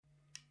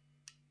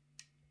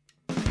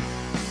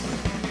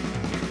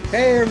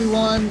Hey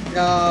everyone,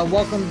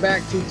 welcome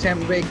back to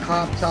Tampa Bay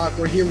Cop Talk.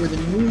 We're here with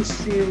a new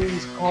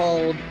series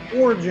called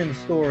Origin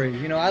Story.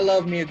 You know, I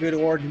love me a good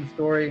origin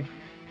story,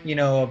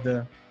 of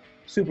the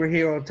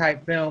superhero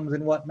type films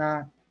and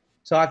whatnot.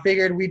 So I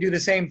figured we do the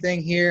same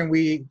thing here and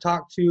we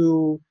talk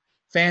to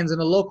fans in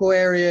the local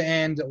area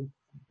and,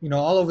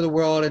 all over the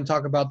world and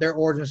talk about their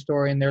origin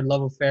story and their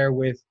love affair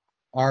with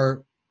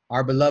our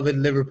our beloved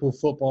Liverpool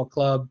Football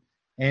Club.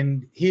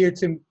 And here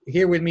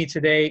with me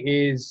today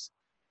is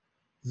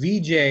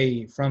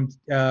VJ from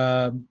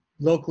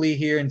locally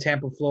here in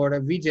Tampa, Florida.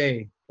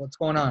 VJ, what's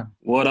going on?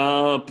 What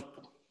up?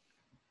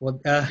 Well,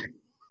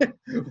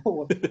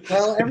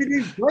 well,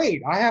 everything's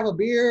great. I have a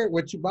beer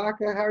with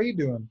Chewbacca. How are you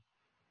doing?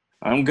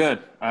 I'm good.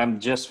 I'm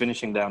just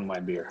finishing down my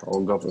beer.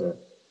 I'll go for it.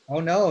 Oh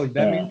no,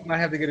 that means you might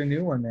have to get a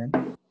new one,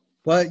 man.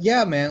 But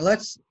yeah, man,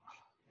 let's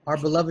our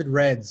beloved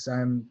Reds.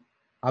 I'm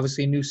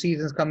obviously new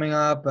season's coming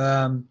up,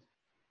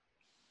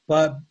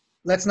 but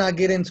let's not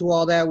get into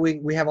all that.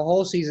 We have a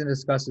whole season to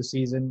discuss the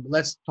season.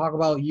 Let's talk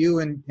about you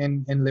and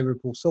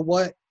Liverpool. So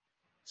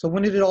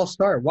when did it all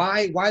start?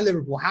 Why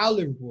Liverpool? How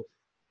Liverpool?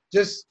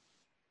 Just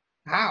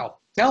how?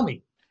 Tell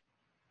me.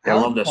 I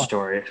How? love this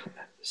story.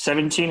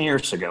 17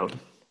 years ago,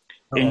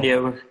 Oh,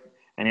 India,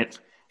 and it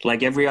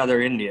like every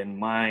other Indian,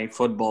 my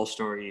football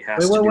story wait,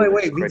 has to wait, do wait,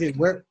 with wait, VJ.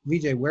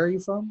 cricket. Where are you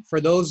from? For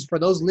those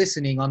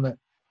listening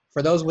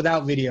for those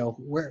without video,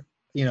 where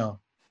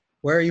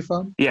are you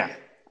from? Yeah,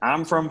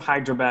 I'm from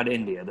Hyderabad,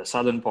 India, the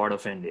southern part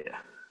of India.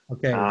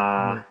 Okay.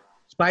 Uh,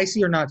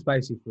 Spicy or not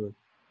spicy food?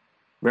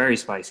 Very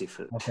spicy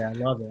food. Okay, I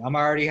love it. I'm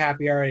already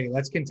happy already.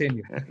 Let's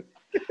continue.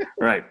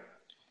 Right.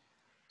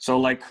 So,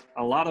 like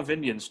a lot of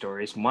Indian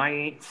stories,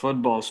 my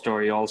football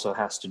story also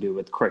has to do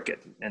with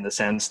cricket in the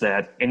sense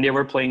that India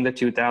were playing the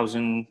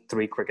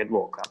 2003 Cricket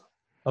World Cup.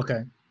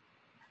 Okay.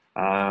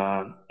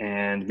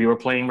 And we were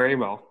playing very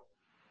well.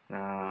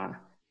 Uh,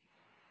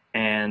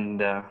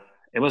 and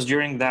It was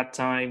during that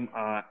time,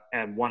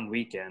 at one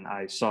weekend,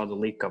 I saw the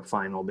League Cup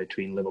final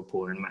between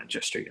Liverpool and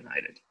Manchester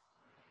United.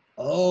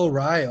 Oh,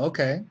 right.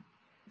 Okay.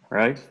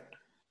 Right?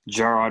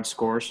 Gerrard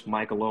scores,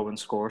 Michael Owen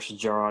scores.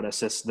 Gerrard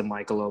assists the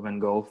Michael Owen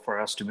goal for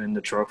us to win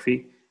the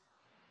trophy.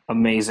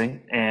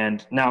 Amazing.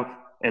 And now,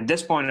 at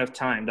this point of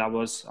time,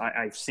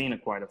 I've seen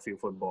quite a few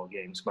football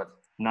games, but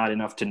not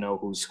enough to know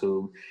who's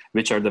who,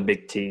 which are the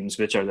big teams,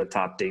 which are the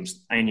top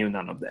teams. I knew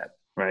none of that,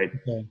 right?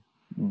 Okay.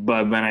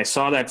 But when I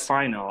saw that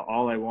final,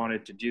 all I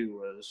wanted to do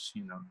was,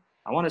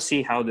 I want to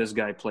see how this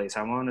guy plays.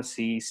 I want to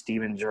see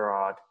Steven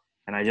Gerrard,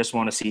 and I just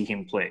want to see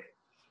him play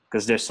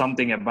because there's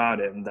something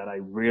about him that I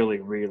really,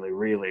 really,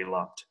 really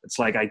loved. It's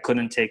like I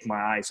couldn't take my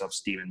eyes off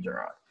Steven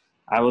Gerrard.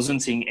 I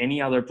wasn't seeing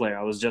any other player.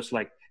 I was just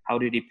like, how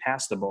did he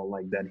pass the ball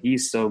like that?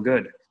 He's so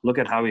good. Look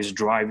at how he's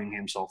driving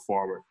himself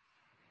forward.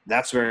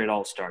 That's where it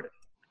all started.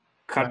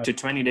 Cut Right. to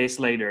 20 days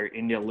later,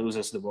 India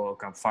loses the World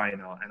Cup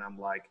final, and I'm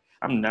like,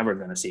 I'm never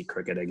going to see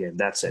cricket again.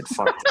 That's it.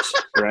 Fuck this,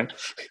 right?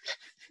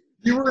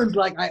 You were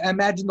like, I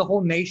imagine the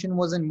whole nation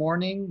was in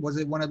mourning. Was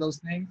it one of those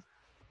things?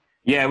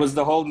 Yeah, it was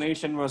the whole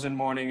nation was in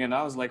mourning, and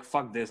I was like,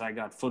 fuck this. I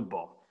got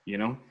football.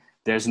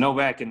 There's no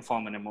way I can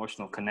form an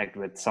emotional connect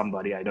with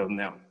somebody I don't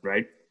know,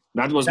 right?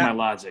 That was my That,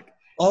 logic.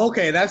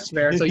 okay, that's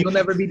fair. So you'll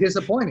never be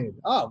disappointed.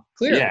 Oh,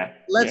 clearly. Yeah,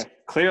 Let's. yeah.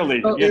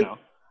 Clearly,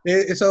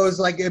 So so it's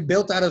like it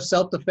built out of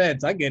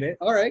self-defense. I get it.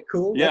 All right,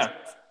 cool. yeah.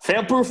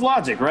 Fail-proof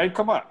logic, right?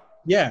 Come on.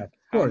 Yeah, of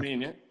I course.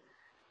 mean, yeah.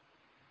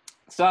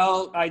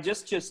 So I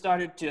just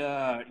started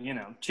to,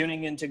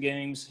 tuning into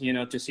games,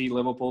 to see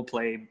Liverpool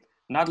play,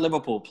 not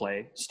Liverpool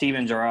play,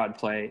 Steven Gerrard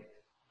play,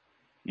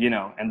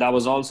 and that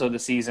was also the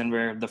season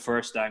where the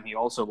first time he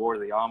also wore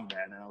the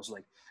armband. And I was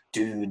like,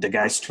 dude, the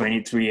guy's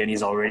 23 and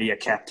he's already a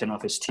captain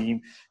of his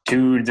team.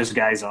 Dude, this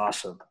guy's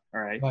awesome.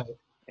 All right. Right.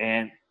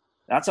 And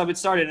that's how it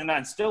started. And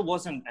I still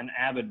wasn't an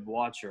avid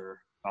watcher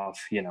of,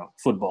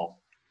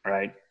 football.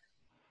 Right.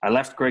 I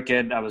left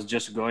cricket. I was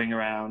just going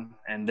around.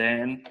 And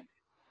then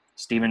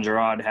Steven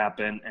Gerrard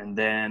happened, and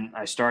then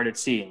I started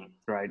seeing,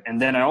 right?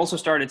 And then I also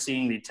started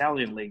seeing the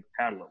Italian league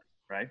parallel,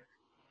 right?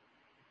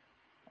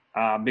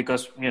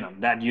 Because,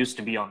 that used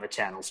to be on the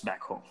channels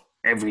back home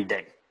every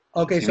day.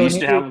 Okay, We used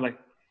to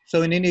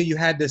have, in India, you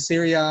had the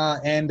Serie A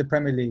and the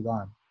Premier League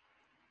on.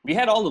 we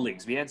had all the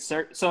leagues. We had,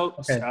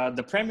 Okay.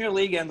 the Premier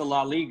League and the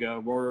La Liga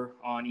were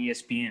on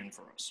ESPN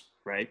for us,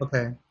 right?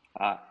 Okay.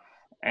 Uh,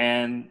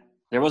 and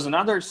there was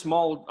another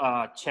small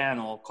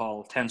channel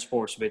called 10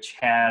 Sports, which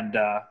had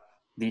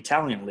the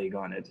Italian league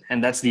on it.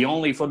 And that's the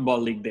only football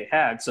league they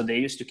had. So they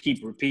used to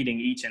keep repeating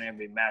each and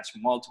every match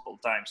multiple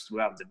times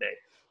throughout the day.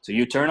 So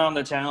you turn on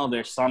the channel,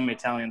 there's some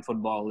Italian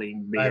football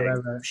league Right, being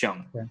right, right.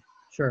 shown. Okay.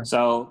 Sure.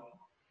 So,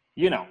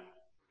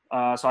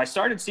 so I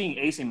started seeing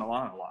AC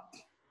Milan a lot.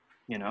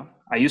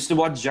 I used to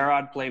watch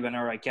Gerrard play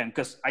whenever I can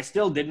because I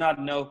still did not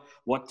know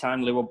what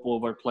time Liverpool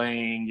were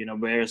playing,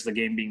 where is the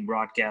game being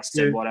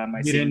broadcasted, what am I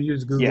You seeing? didn't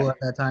use Google Yeah. at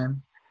that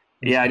time?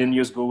 Yeah, I didn't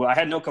use Google. I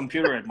had no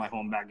computer at my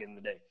home back in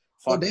the day.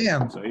 Oh, Fuck.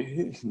 damn. So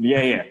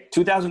yeah.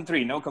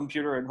 2003, no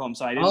computer at home,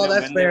 so I didn't Oh, know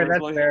that's when they fair. were That's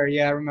playing. fair.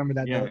 Yeah, I remember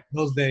that. Yeah.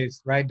 Those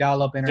days, right?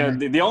 Dial-up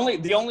internet. The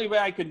only way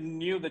I could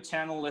knew the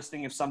channel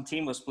listing if some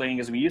team was playing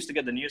is we used to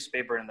get the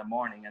newspaper in the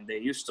morning, and they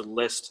used to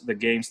list the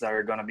games that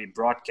are going to be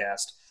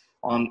broadcast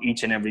on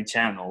each and every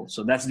channel.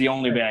 So that's the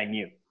only way I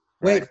knew.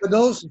 Wait, Right? for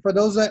those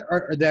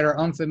that are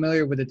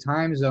unfamiliar with the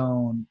time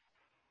zone,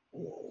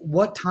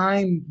 what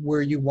time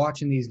were you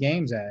watching these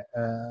games at?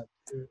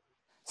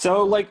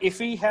 So like if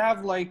we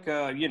have like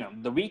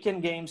the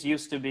weekend games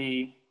used to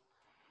be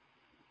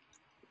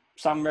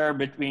somewhere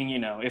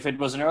between if it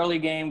was an early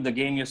game, the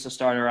game used to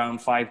start around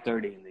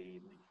 5:30 in the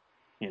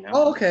evening.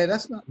 Oh, okay,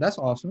 that's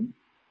awesome.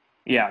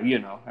 Yeah,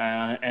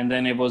 and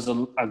then it was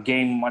a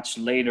game much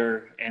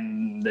later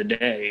in the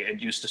day. It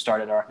used to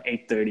start at around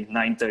 8:30,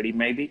 9:30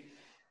 maybe.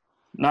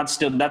 That's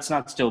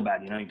not still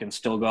bad. You can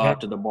still go Okay. out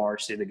to the bar,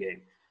 see the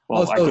game. Oh,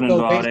 Well, I couldn't so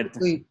go out at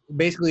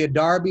basically a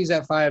derby's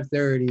at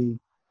 5:30,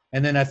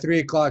 and then a 3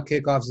 o'clock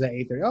kickoff is at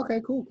 8:30.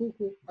 Okay, cool.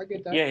 I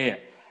get that.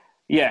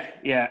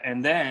 yeah.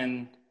 And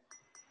then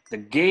the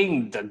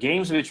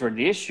games which were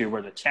the issue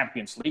were the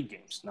Champions League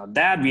games. Now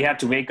that we had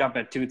to wake up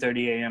at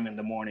 2:30 a.m. in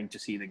the morning to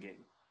see the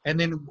game. And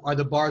then are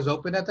the bars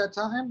open at that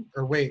time?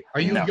 Or wait,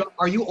 No.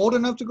 are you old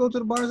enough to go to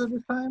the bars at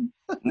this time?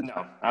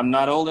 No, I'm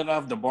not old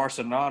enough. The bars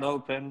are not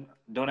open.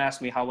 Don't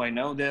ask me how I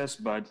know this,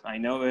 but I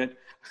know it.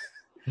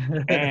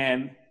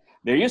 And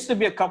there used to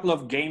be a couple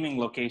of gaming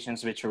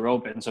locations which were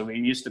open, so we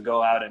used to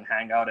go out and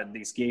hang out at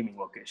these gaming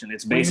locations.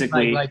 It's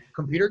basically like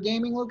computer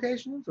gaming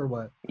locations or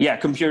what? yeah,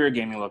 computer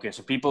gaming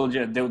locations. People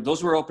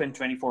those were open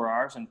 24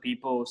 hours, and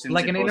people since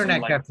Like it an wasn't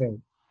internet like cafe.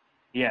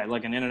 yeah,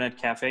 like an internet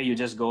cafe. You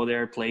just go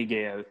there, play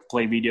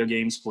video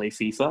games, play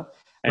FIFA,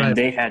 and Right.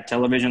 they had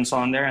televisions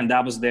on there, and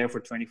that was there for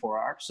 24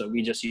 hours. So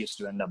we just used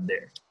to end up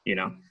there.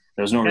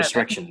 There's no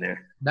restriction there.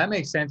 That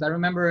makes sense. I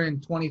remember in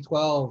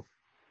 2012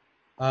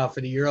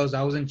 for the Euros,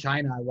 I was in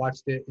China. I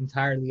watched it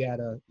entirely at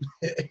a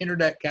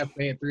internet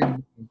cafe at 3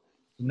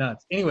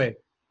 nuts. Anyway,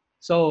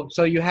 so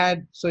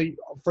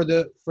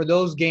for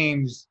those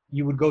games,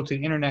 you would go to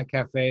the internet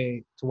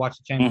cafe to watch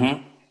the Champions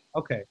League.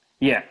 Okay.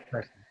 Yeah.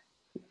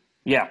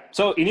 Yeah.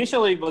 So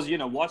initially it was,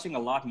 watching a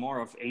lot more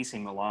of AC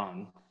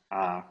Milan,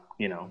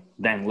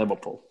 than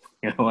Liverpool.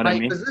 You know what I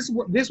mean? Because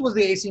this was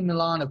the AC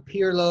Milan of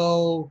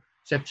Pirlo,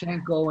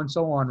 Shevchenko, and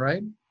so on,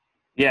 right?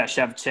 Yeah,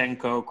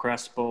 Shevchenko,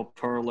 Crespo,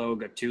 Pirlo,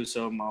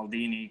 Gattuso,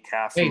 Maldini,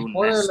 Cafu, Hey,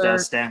 Nesta,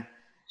 Stan.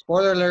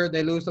 Spoiler alert,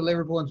 they lose to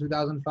Liverpool in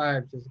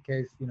 2005, just in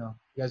case, you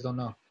guys don't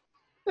know.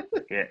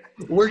 Yeah.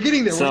 We're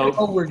getting there.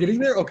 So, we're getting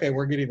there? Okay,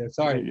 we're getting there.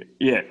 Sorry.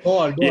 Yeah. Go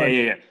on.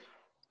 Yeah.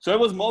 So it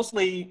was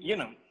mostly,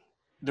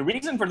 the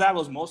reason for that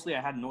was mostly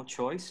I had no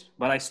choice,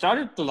 but I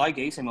started to like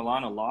AC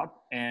Milan a lot.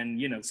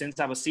 And, since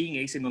I was seeing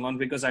AC Milan,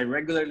 because I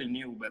regularly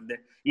knew that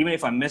even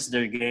if I missed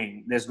their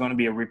game, there's going to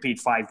be a repeat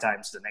 5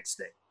 times the next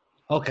day.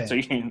 Okay. So,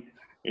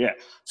 yeah.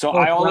 So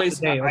I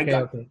always,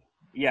 okay.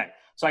 Yeah.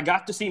 So I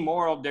got to see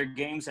more of their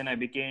games, and I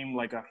became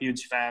like a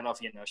huge fan of,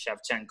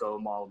 Shevchenko,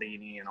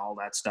 Maldini, and all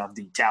that stuff.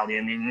 The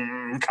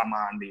Italian, come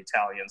on, the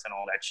Italians and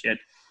all that shit.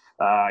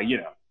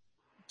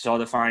 Saw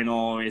the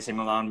final, AC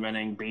Milan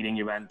winning, beating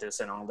Juventus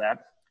and all that.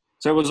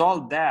 So it was all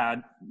that,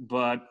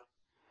 but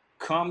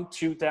come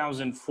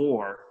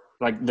 2004,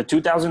 like the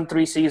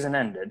 2003 season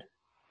ended,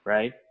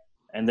 right?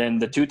 And then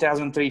the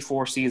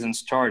 2003-04 season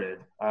started.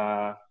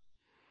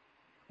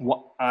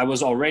 I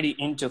was already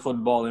into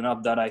football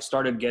enough that I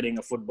started getting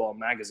a football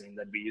magazine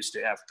that we used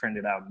to have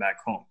printed out back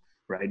home,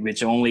 right?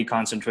 Which only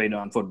concentrated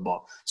on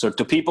football. So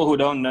to people who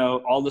don't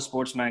know, all the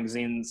sports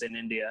magazines in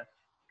India,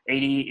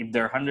 if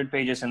there are 100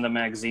 pages in the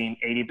magazine,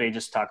 80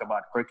 pages talk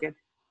about cricket,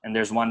 and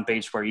there's 1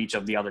 page for each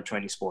of the other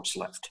 20 sports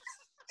left.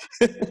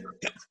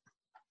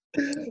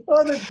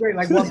 Oh, that's great.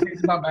 Like 1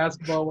 page about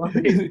basketball, 1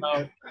 page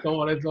about so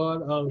on and so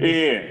on.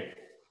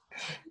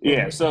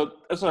 Yeah.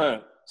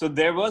 So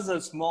there was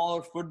a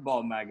small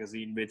football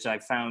magazine which I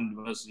found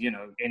was,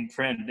 in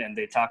print, and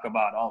they talk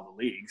about all the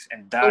leagues.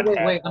 And that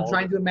wait. I'm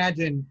trying to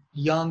imagine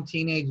young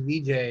teenage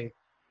VJ,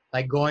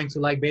 like going to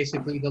like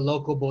basically the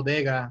local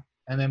bodega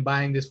and then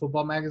buying this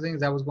football magazine.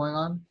 Is that what's going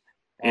on?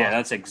 Yeah,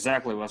 that's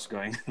exactly what's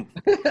going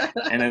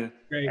on.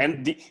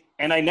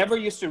 And I never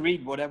used to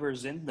read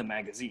whatever's in the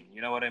magazine.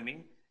 You know what I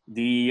mean?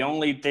 The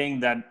only thing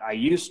that I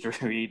used to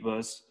read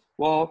was,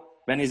 well,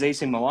 when is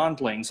AC Milan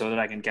playing so that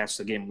I can catch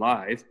the game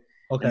live?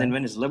 Okay. And then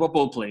when is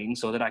Liverpool playing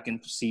so that I can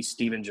see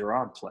Steven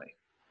Gerrard play?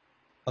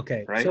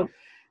 Okay. Right?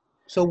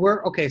 So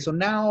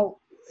now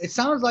it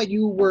sounds like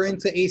you were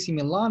into AC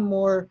Milan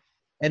more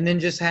and then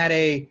just had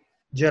a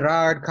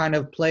Gerrard kind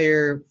of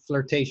player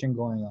flirtation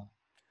going on.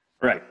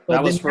 Right.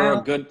 That was for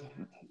a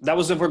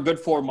good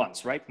 4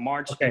 months, right?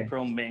 March,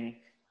 April, May.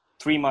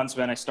 3 months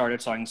when I started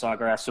talking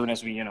soccer. As soon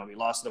as we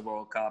lost the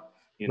World Cup,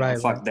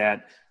 fuck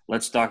that.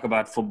 Let's talk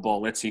about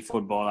football. Let's see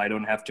football. I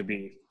don't have to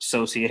be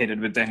associated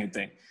with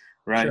anything,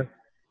 right? Sure.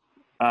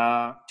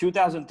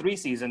 2003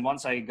 season,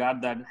 once I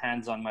got that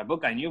hands on my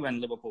book, I knew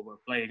when Liverpool were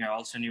playing. I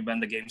also knew when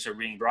the games were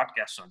being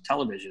broadcast on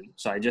television.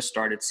 So I just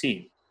started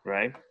seeing,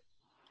 right?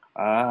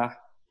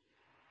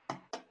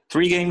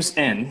 3 games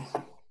in,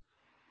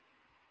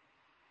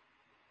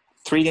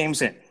 3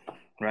 games in,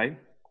 right?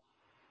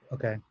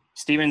 Okay.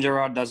 Steven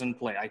Gerrard doesn't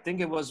play. I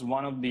think it was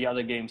one of the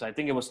other games. I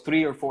think it was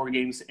 3 or 4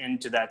 games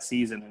into that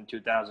season in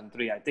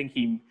 2003. I think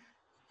he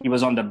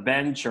was on the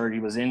bench, or he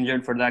was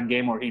injured for that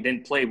game, or he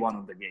didn't play one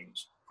of the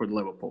games for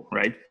Liverpool,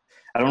 right?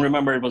 I don't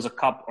remember it was a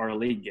cup or a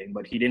league game,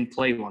 but he didn't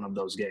play one of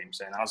those games.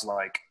 And I was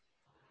like,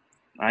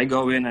 I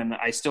go in and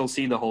I still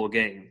see the whole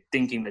game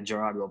thinking that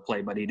Gerrard will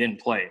play, but he didn't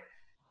play.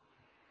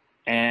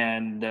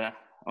 And I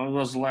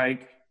was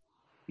like,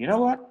 you know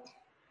what?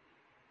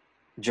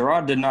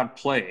 Gerrard did not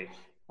play.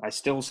 I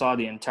still saw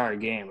the entire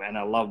game, and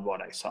I loved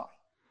what I saw,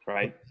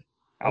 right?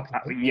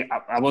 Okay.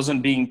 I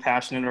wasn't being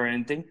passionate or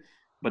anything,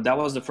 but that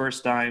was the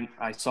first time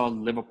I saw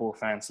Liverpool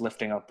fans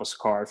lifting up a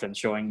scarf and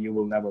showing "You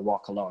will never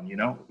walk alone." You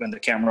know, when the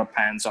camera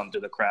pans onto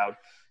the crowd,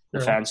 the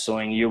Sure. fans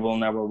showing "You will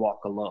never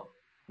walk alone."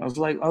 I was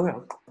like, "Oh, yeah.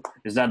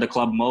 Is that the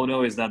club motto?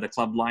 Is that the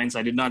club lines?"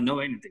 I did not know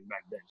anything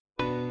back then.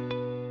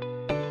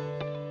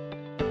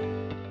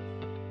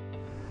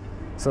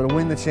 So to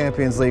win the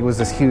Champions League was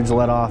this huge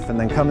let off, and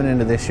then coming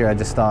into this year, I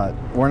just thought,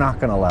 we're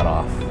not going to let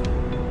off.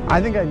 I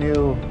think I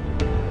knew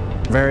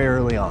very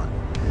early on.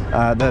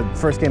 The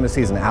first game of the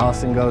season,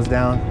 Alisson goes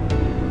down,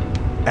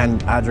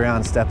 and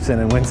Adrian steps in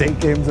and wins 8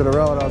 games in a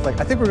row, and I was like,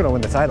 I think we're going to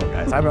win the title,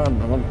 guys.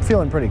 I'm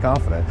feeling pretty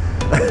confident.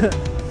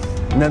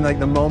 And then like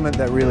the moment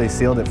that really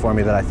sealed it for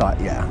me, that I thought,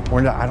 yeah,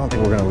 I don't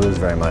think we're going to lose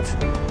very much,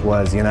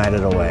 was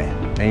United away.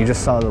 And you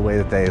just saw the way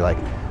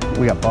that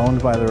we got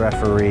boned by the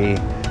referee.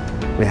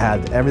 We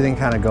had everything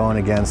kind of going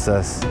against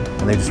us,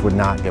 and they just would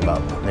not give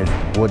up. They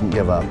just wouldn't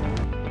give up.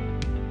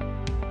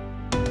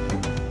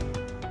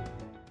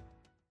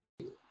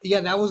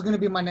 Yeah, that was going to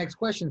be my next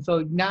question.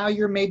 So now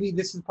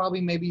this is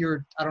probably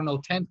your, I don't know,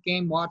 10th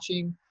game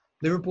watching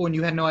Liverpool, and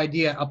you had no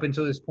idea up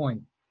until this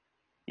point.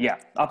 Yeah,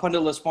 up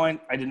until this point,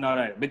 I did not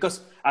know,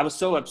 because I was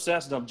so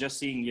obsessed of just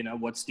seeing,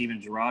 what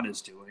Steven Gerrard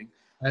is doing.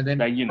 And then,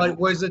 that, but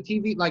was the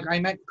TV,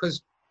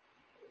 because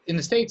in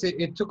the States,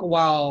 it took a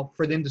while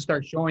for them to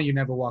start showing You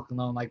Never Walk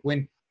Alone. Like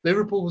when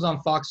Liverpool was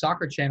on Fox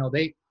Soccer Channel,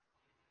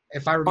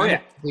 if I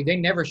remember, they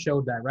never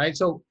showed that, right?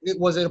 So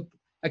was it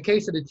a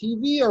case of the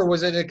TV, or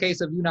was it a case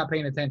of you not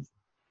paying attention?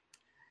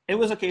 It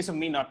was a case of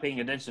me not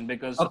paying attention,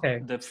 because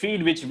the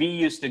feed which we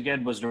used to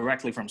get was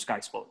directly from Sky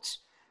Sports.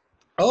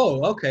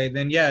 Oh, okay.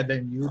 Then you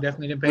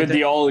definitely didn't pay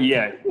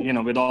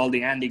attention. With all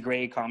the Andy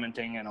Gray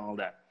commenting and all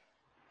that.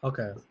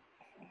 Okay.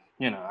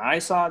 I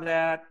saw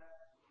that,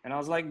 and I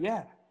was like,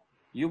 yeah,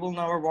 you will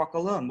never walk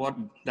alone.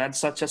 That's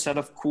such a set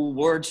of cool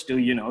words to,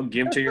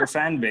 give to your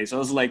fan base. I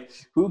was like,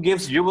 who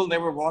gives "You will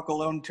never walk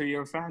alone" to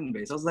your fan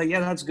base? I was like, yeah,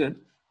 that's good.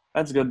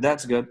 That's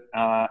good.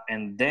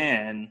 And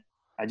then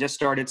I just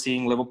started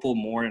seeing Liverpool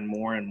more and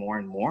more and more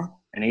and more.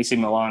 And AC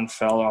Milan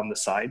fell on the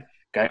side.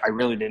 I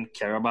really didn't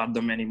care about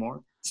them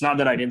anymore. It's not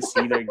that I didn't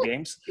see their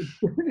games.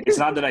 It's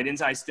not that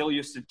I still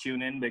used to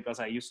tune in because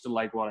I used to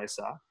like what I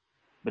saw.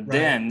 But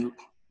then,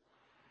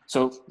 so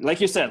like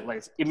you said,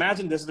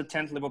 imagine this is the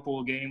 10th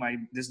Liverpool game.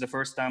 This is the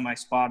first time I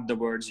spot the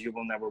words "You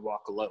will never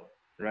walk alone,"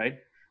 right?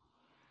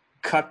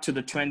 Cut to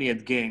the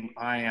 20th game,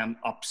 I am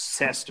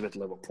obsessed with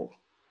Liverpool.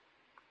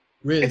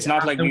 Really? It's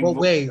not like in what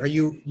way? Are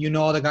you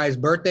know all the guys'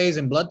 birthdays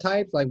and blood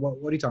types? Like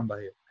what are you talking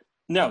about here?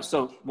 No,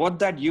 so what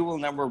that "You will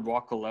never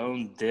walk alone"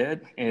 did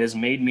is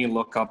made me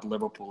look up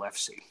Liverpool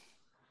FC.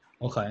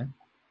 Okay.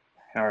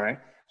 All right.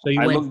 So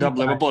I looked up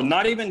Liverpool,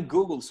 not even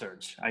Google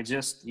search. I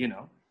just,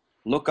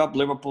 look up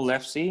Liverpool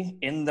FC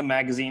in the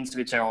magazines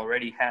which I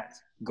already had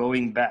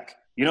going back.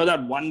 You know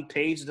that one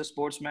page the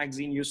sports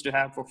magazine used to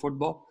have for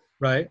football?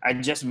 Right. I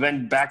just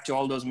went back to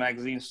all those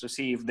magazines to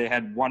see if they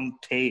had one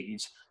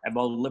page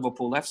about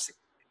Liverpool FC.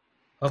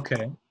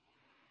 Okay.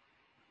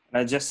 And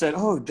I just said,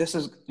 oh, this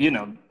is,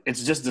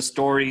 it's just the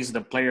stories,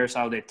 the players,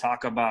 how they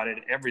talk about it,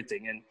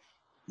 everything. And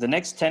the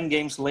next 10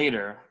 games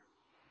later,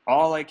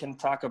 all I can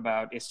talk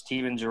about is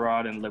Steven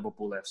Gerrard and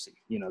Liverpool FC.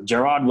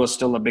 Gerrard was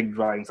still a big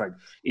driving factor.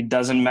 It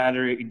doesn't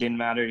matter. It didn't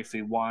matter if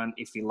we won,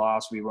 if we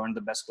lost, we weren't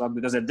the best club.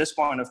 Because at this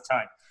point of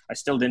time, I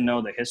still didn't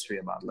know the history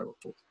about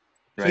Liverpool.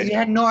 Right? So you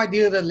had no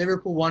idea that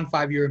Liverpool won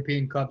 5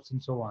 European Cups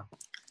and so on?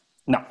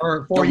 No.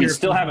 Or 4 we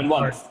still haven't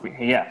won.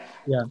 Yeah.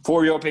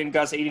 4 European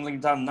Cups, 18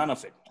 League Cups, none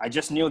of it. I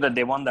just knew that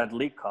they won that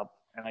League Cup,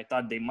 and I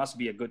thought they must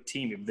be a good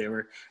team if they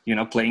were,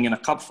 playing in a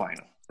cup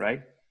final,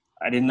 right?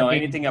 I didn't know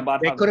anything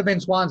about They could have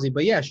been Swansea,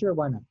 but yeah, sure,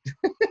 why not?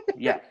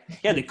 Yeah,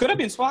 they could have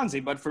been Swansea,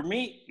 but for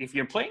me, if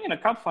you're playing in a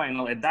cup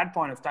final at that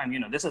point of time,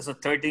 this is a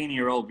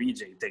 13-year-old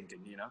VJ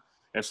thinking,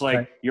 It's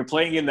like you're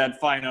playing in that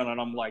final, and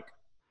I'm like,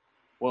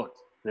 well,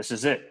 this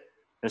is it.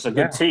 It's a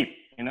good team,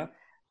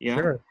 Yeah.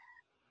 Sure.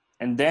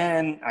 And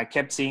then I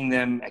kept seeing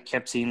them.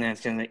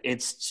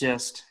 It's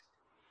just,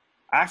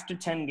 after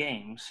 10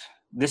 games,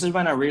 this is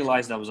when I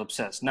realized I was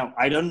obsessed. Now,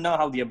 I don't know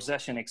how the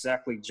obsession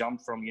exactly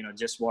jumped from,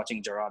 just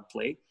watching Gerrard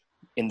play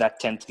in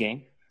that 10th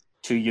game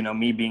to,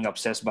 me being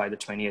obsessed by the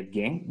 20th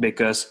game,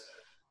 because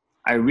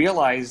I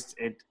realized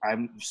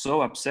I'm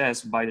so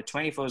obsessed by the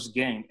 21st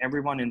game.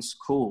 Everyone in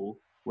school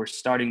were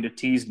starting to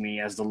tease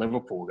me as the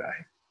Liverpool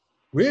guy.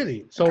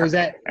 Really? So is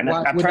that And why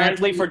would that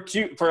apparently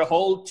be- for a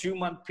whole 2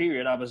 month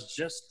period, I was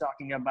just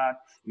talking about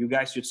you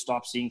guys should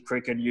stop seeing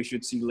cricket. You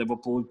should see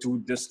Liverpool.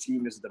 Dude, this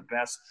team is the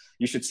best.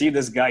 You should see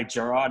this guy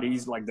Gerrard.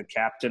 He's like the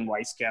captain,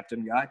 vice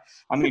captain guy.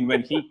 I mean,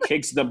 when he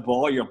kicks the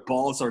ball, your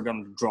balls are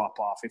gonna drop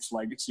off. It's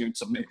like it's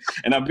amazing.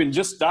 And I've been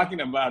just talking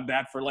about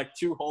that for like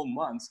 2 whole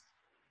months.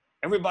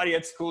 Everybody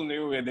at school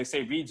knew it. They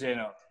say VJ,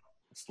 no,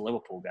 it's the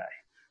Liverpool guy.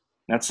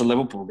 That's the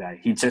Liverpool guy.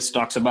 He just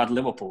talks about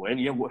Liverpool.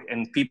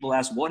 And people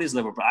ask, what is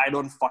Liverpool? I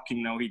don't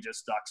fucking know. He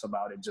just talks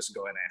about it. Just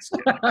go and ask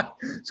him.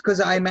 It's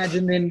because I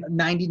imagine then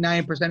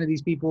 99% of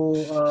these people,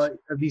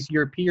 of these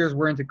your peers,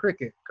 were into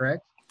cricket,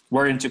 correct?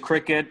 We're into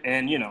cricket,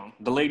 and,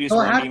 the ladies So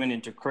weren't even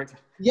into cricket.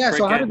 Yeah,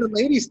 so how did the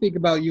ladies think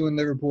about you in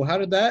Liverpool? How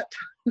did that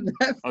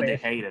Oh, they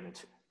hated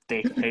it.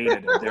 They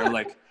hated it. They're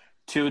like,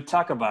 to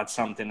talk about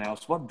something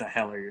else. What the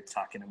hell are you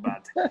talking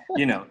about?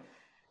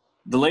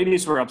 The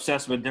ladies were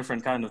obsessed with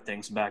different kind of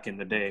things back in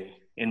the day,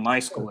 in my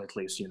school at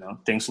least,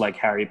 things like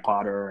Harry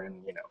Potter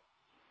and.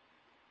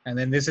 And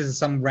then this is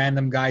some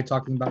random guy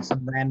talking about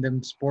some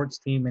random sports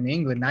team in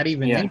England, not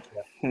even England.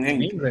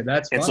 In England,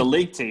 that's It's funny. a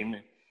league team.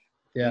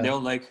 Yeah. And they're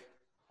like,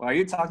 well, are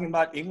you talking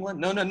about England?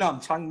 No,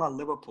 I'm talking about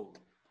Liverpool.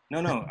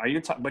 No, are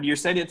you but you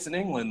said it's in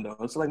England, though.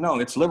 It's like, no,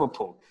 it's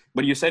Liverpool.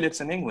 But you said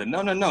it's in England.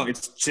 No,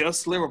 it's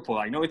just Liverpool.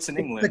 I know it's in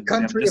England. The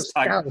country of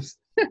scouts.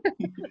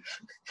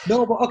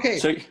 No, but okay.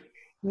 So,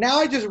 now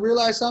I just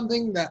realized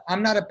something that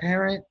I'm not a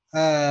parent,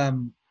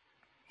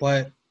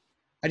 but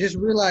I just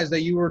realized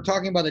that you were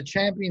talking about the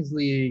Champions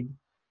League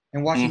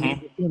and watching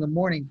games at 2 in the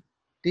morning.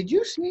 Did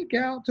you sneak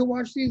out to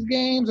watch these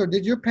games, or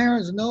did your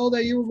parents know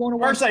that you were going to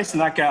watch? First, I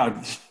snuck out.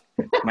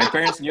 My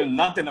parents knew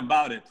nothing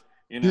about it.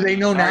 Do they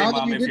know now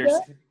that you did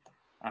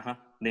that?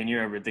 They knew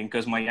everything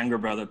because my younger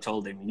brother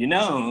told him.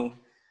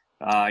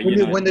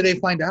 When did they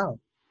find out?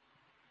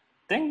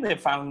 I think they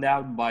found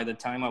out by the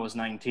time I was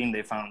 19.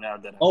 They found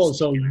out that.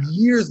 So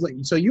years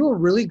later. So you were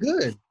really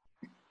good.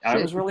 I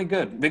was really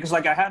good because,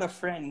 I had a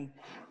friend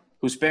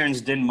whose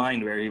parents didn't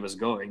mind where he was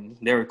going.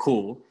 They were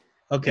cool.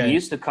 Okay. And he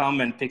used to come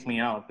and pick me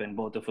up, and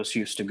both of us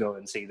used to go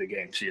and see the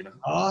games.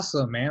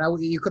 Awesome, man.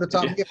 You could have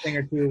taught me a thing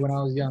or two when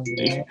I was young.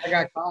 I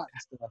got caught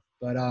and stuff,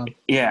 but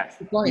yeah.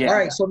 It's funny. Yeah. All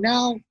right,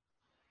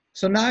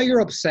 so now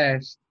you're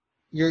obsessed.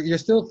 You're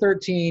still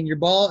 13.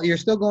 You're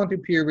still going through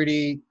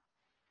puberty.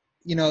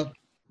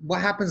 What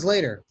happens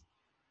later?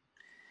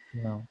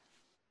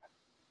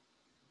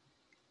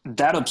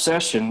 That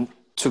obsession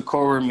took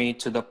over me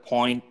to the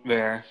point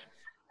where,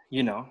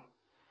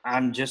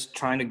 I'm just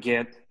trying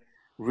to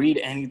read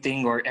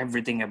anything or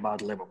everything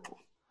about Liverpool.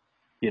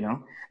 We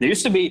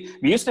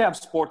used to have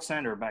Sports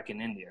Center back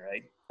in India,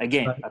 right?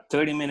 Again, Right. a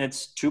 30-minute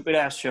stupid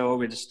ass show.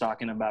 We're just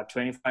talking about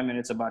 25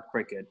 minutes about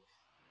cricket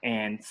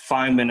and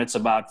 5 minutes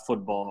about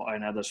football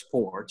and other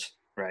sports,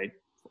 right?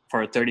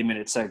 For a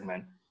 30-minute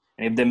segment.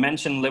 And if they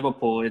mention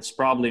Liverpool, it's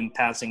probably in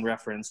passing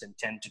reference in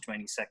 10 to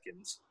 20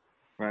 seconds,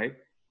 right?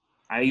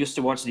 I used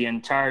to watch the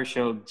entire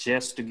show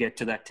just to get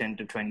to that 10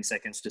 to 20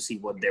 seconds to see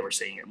what they were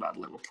saying about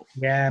Liverpool.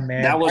 Yeah,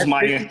 man. That was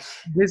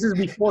This is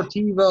before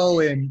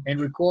TiVo and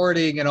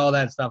recording and all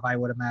that stuff, I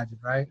would imagine,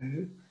 right?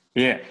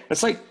 Yeah.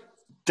 It's like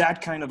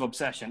that kind of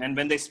obsession. And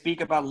when they speak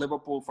about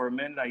Liverpool for a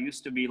minute, I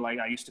used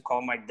to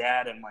call my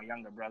dad and my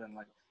younger brother and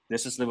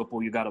this is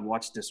Liverpool. You got to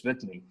watch this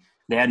with me.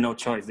 They had no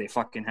choice. They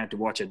fucking had to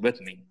watch it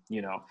with me,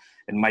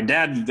 And my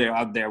dad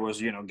out there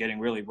was, getting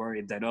really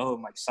worried that,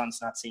 my son's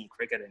not seeing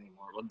cricket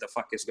anymore. What the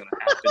fuck is going to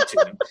happen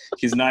to him?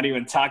 He's not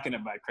even talking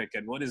about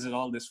cricket. What is it,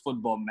 all this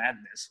football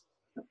madness?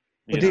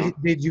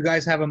 Did you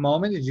guys have a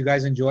moment? Did you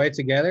guys enjoy it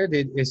together?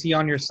 Is he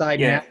on your side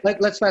Yeah. now?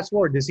 Let's fast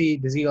forward. Does he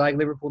like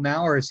Liverpool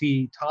now, or is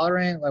he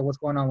tolerant? Like, what's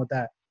going on with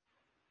that?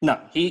 No,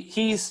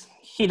 he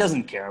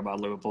doesn't care about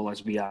Liverpool,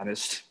 let's be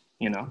honest.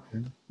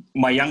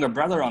 My younger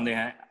brother, on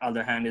the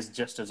other hand, is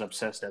just as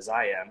obsessed as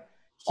I am.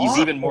 He's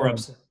even more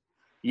obsessed.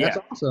 Yeah. That's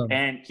awesome.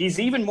 And he's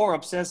even more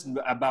obsessed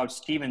about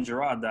Steven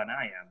Gerrard than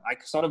I am. I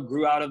sort of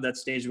grew out of that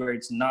stage where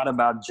it's not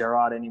about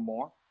Gerrard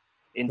anymore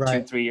in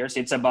 2-3 years.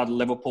 It's about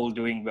Liverpool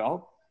doing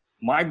well.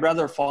 My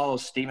brother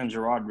follows Steven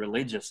Gerrard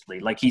religiously.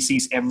 Like, he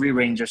sees every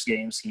Rangers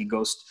games.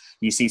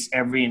 He sees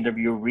every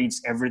interview,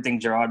 reads everything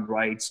Gerrard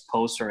writes,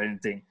 posts or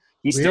anything.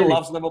 He still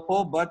loves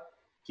Liverpool, but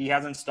he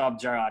hasn't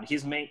stopped Gerrard.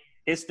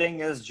 His thing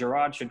is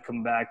Gerrard should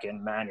come back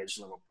and manage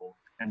Liverpool.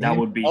 And that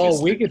would be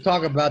we could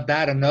talk about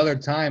that another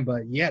time.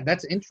 But, yeah,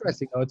 that's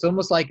interesting. It's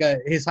almost like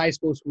his high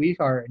school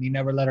sweetheart, and he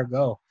never let her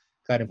go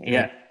kind of thing.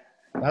 Yeah.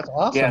 That's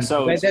awesome. Yeah,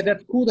 so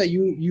that's cool that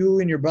you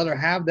and your brother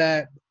have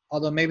that,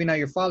 although maybe not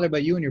your father,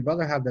 but you and your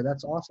brother have that.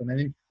 That's awesome.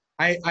 And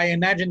I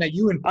imagine that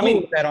you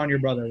imposed that on your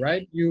brother,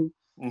 right? You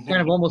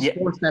kind of almost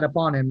forced that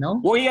upon him,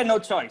 no? Well, he had no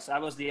choice. I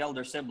was the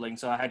elder sibling,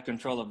 so I had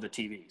control of the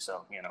TV.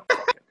 So,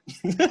 fuck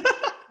it.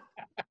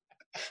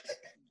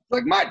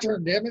 Like, my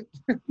turn, damn it.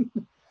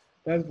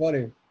 That's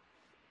funny.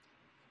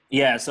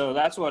 Yeah, so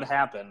that's what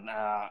happened.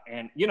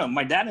 And,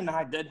 my dad and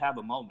I did have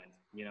a moment,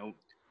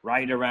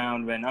 right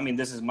around when,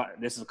 this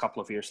is a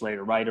couple of years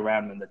later, right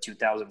around when the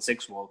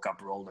 2006 World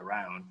Cup rolled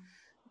around.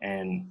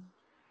 And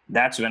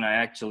that's when I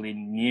actually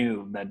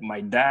knew that my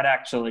dad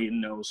actually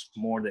knows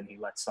more than he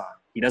lets on.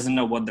 He doesn't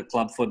know what the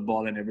club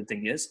football and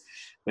everything is,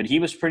 but he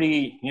was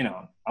pretty,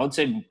 I would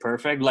say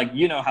perfect. Like,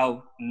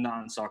 how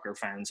non-soccer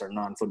fans or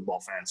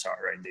non-football fans are,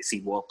 right? They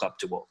see World Cup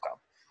to World Cup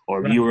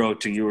or Right. Euro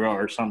to Euro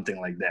or something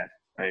like that,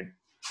 right?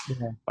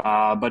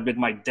 Yeah. But with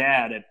my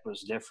dad, it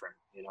was different.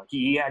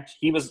 He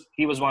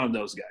was one of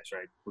those guys,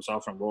 right? Who saw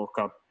from World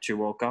Cup to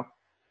World Cup,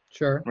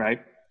 Sure.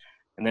 right?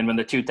 And then when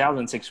the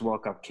 2006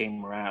 World Cup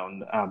came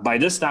around, by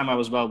this time I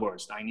was well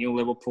versed. I knew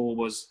Liverpool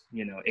was,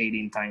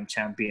 18-time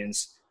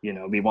champions.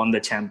 We won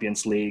the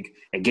Champions League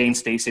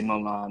against AC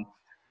Milan.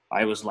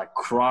 I was like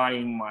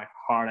crying my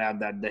heart out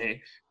that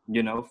day,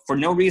 for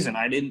no reason.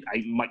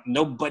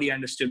 Nobody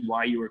understood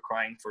why you were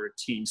crying for a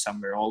team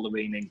somewhere all the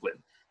way in England,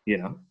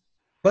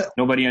 But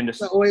nobody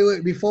understood.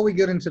 wait. Before we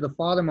get into the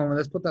father moment,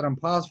 let's put that on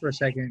pause for a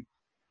second.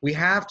 We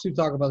have to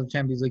talk about the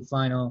Champions League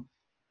final.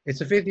 It's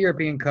the 5th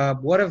European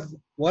Cup. What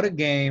a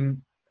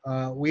game.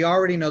 We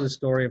already know the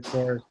story, of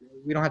course.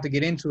 We don't have to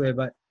get into it,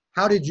 but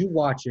how did you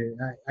watch it?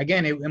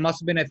 Again, it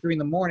must have been at 3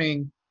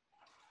 a.m.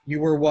 You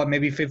were,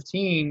 maybe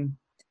 15?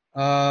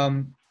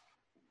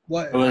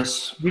 What It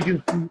was, did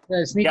you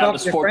sneak yeah, it off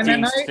was with your friend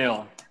that 14 night?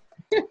 still.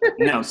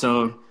 No,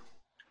 so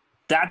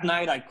that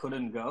night I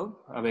couldn't go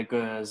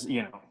because,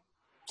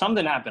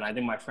 something happened. I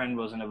think my friend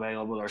wasn't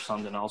available or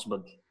something else,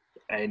 but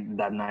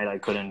that night I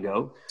couldn't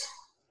go.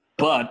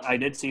 But I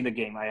did see the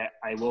game.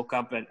 I woke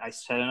up I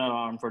set an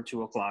alarm for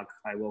 2 o'clock.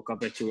 I woke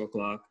up at 2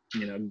 o'clock,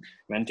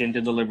 went into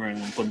the living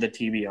room, put the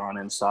TV on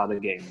and saw the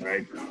game,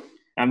 right?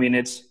 I mean,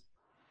 it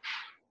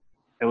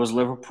was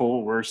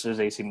Liverpool versus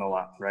AC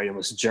Milan, right? It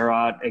was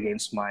Gerrard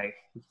against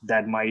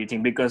that mighty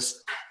team,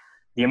 because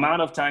the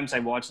amount of times I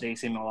watched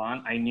AC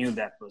Milan, I knew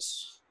that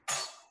was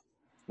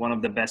one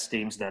of the best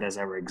teams that has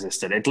ever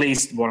existed. At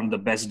least one of the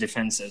best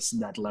defenses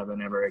that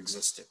Levin ever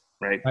existed,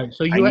 right? Right.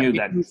 So I knew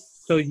that.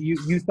 So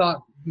you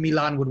thought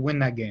Milan would win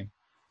that game?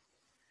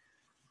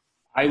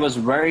 I was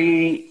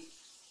very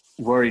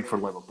worried for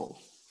Liverpool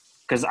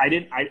because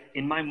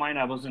in my mind,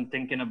 I wasn't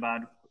thinking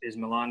about, is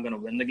Milan going to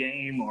win the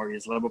game or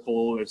is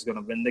Liverpool going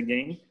to win the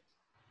game?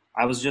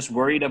 I was just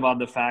worried about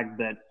the fact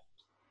that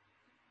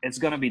it's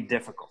going to be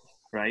difficult,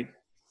 right?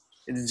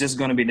 It's just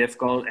going to be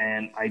difficult,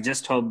 and I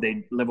just hope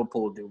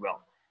Liverpool do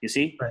well. You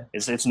see, right.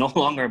 It's no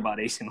longer about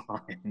AC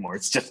Milan anymore.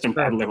 It's just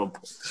about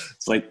Liverpool.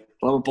 It's like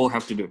Liverpool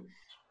have to do.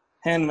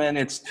 And when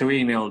it's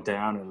 3-0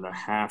 down in the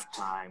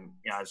halftime,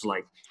 I was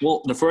like,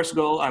 well, the first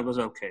goal, I was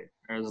okay.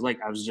 I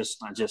just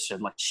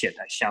said like, shit,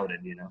 I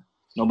shouted,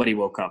 Nobody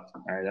woke up.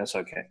 All right, that's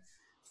okay.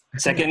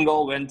 Second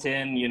goal went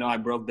in, I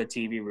broke the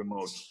TV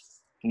remote.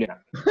 Yeah.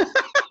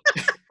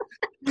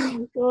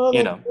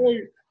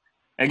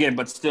 Again,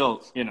 but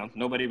still,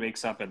 nobody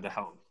wakes up at the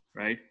helm,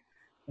 right?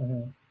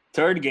 Mm-hmm.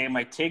 Third game,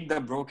 I take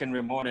the broken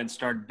remote and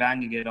start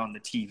banging it on the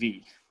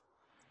TV.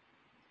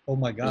 Oh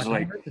my God!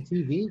 He hurt the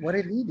TV. What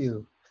did he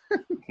do?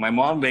 My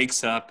mom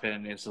wakes up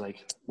and it's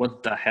like,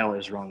 "What the hell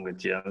is wrong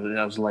with you?" And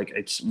I was like,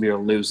 "We're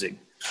losing."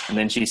 And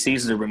then she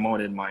sees the remote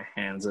in my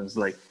hands and it's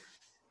like,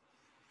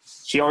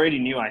 she already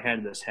knew I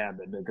had this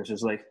habit because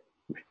it's like,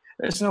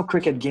 "There's no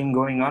cricket game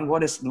going on.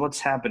 What's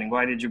happening?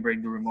 Why did you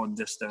break the remote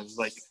this time?" It's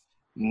like,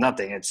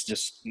 nothing. It's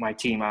just my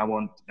team. I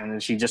want, and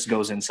then she just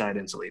goes inside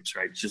and sleeps.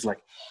 Right? She's like,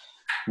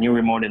 new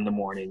remote in the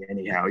morning.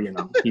 Anyhow,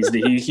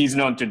 he's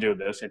known to do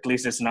this. At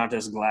least it's not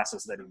his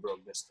glasses that he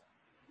broke this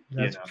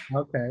time.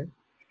 Okay.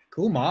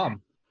 Cool,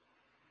 mom.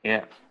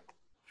 Yeah.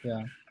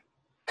 Yeah.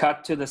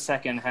 Cut to the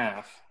second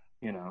half.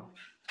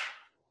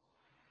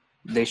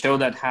 They show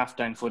that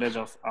halftime footage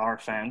of our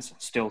fans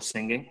still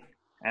singing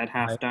at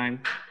halftime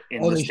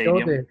in the stadium.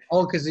 Showed it.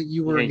 Oh, because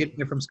you were getting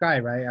it from Sky,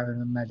 right? I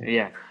would imagine.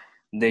 Yeah.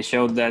 They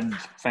showed that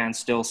fans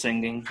still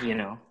singing.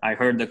 I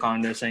heard the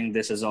conductor saying,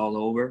 "This is all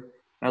over."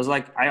 I was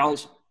like,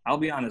 I'll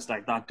be honest,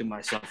 I thought to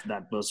myself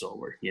that was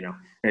over.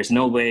 There's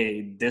no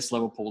way this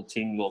Liverpool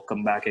team will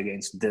come back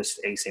against this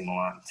AC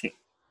Milan team.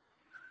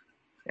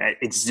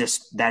 It's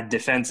just that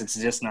defense, it's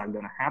just not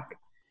going to happen.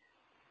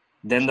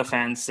 Then the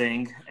fans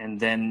sing, and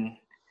then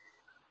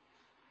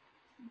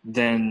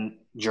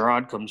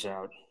Gerrard comes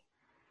out,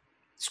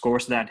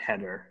 scores that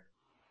header,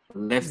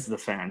 lifts the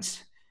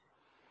fans.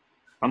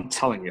 I'm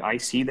telling you, I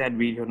see that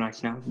video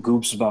right now,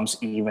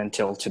 goosebumps even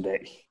till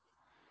today.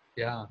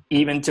 Yeah.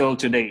 Even till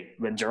today,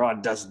 when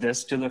Gerrard does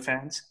this to the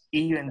fans,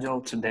 even till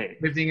today.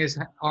 Lifting his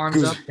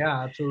arms up,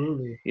 yeah,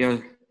 absolutely. Yeah,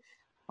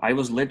 I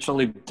was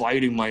literally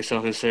biting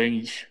myself and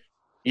saying,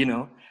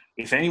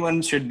 if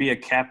anyone should be a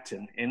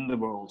captain in the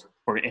world,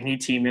 for any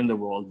team in the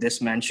world,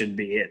 this man should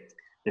be it.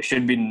 There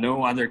should be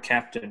no other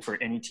captain for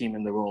any team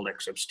in the world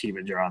except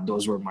Steven Gerrard.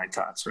 Those were my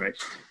thoughts, right?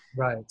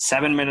 Right.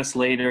 7 minutes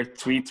later,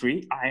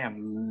 3-3, I am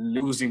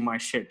losing my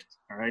shit,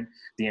 all right?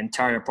 The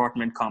entire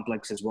apartment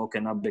complex is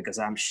woken up because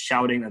I'm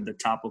shouting at the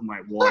top of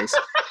my voice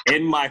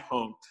in my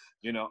home.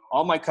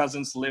 All my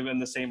cousins live in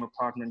the same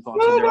apartment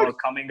complex, so they're all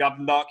coming up,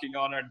 knocking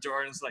on our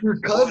door, and it's like,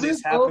 what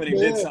is happening?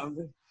 Did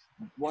something?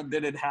 What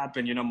did it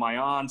happen? My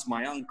aunts,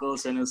 my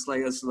uncles, and it's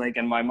like,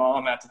 and my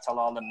mom had to tell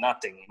all them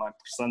nothing. My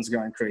son's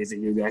going crazy.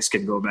 You guys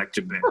can go back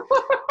to bed.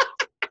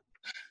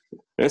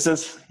 This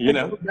is,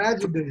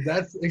 Imagine this.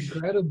 That's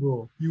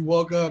incredible. You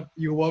woke up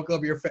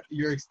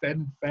your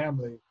extended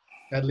family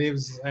that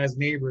lives as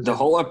neighbors. the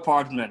whole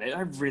apartment,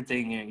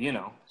 everything,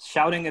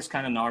 shouting is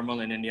kind of normal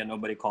in India.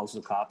 Nobody calls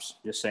the cops,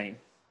 just saying.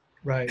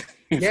 Right.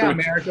 Yeah,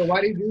 America, why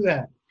do you do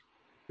that?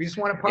 We just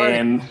want to party.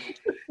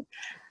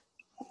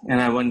 And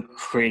I went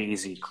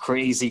crazy. I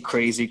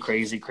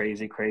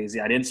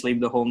didn't sleep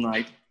the whole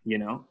night,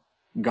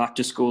 got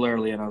to school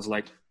early and I was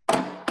like,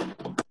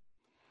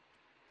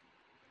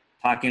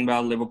 talking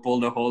about Liverpool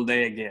the whole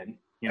day again.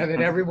 And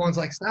then everyone's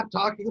like, stop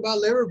talking about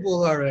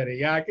Liverpool already.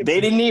 Yeah,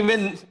 they didn't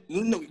even,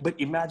 but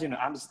imagine,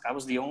 I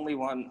was the only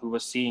one who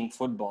was seeing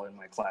football in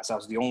my class. I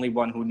was the only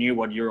one who knew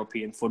what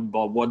European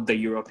football, what the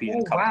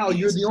European Cup wow, is.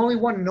 You're the only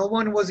one. No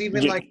one was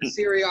even like a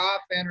Serie A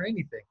fan or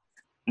anything.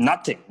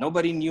 Nothing.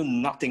 Nobody knew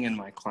nothing in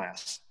my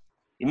class.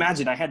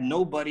 Imagine, I had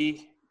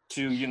nobody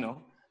to,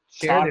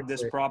 talk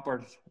this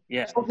proper.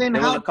 Yeah. So then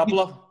there was a couple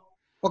of.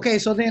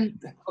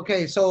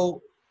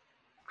 So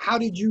how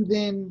did you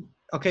then,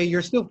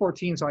 you're still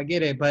 14, so I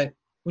get it. But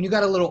when you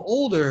got a little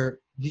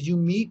older, did you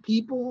meet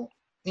people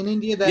in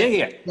India that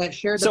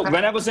shared the passion?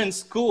 When I was in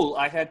school,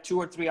 I had 2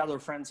 or 3 other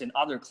friends in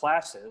other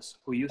classes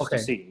who used to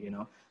see,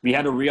 We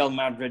had a Real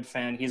Madrid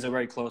fan. He's a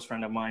very close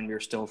friend of mine. We're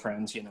still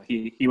friends.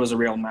 He was a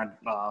Real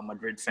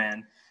Madrid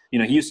fan. He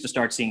used to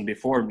start seeing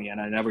before me,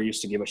 and I never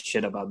used to give a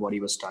shit about what he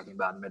was talking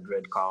about,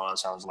 Madrid,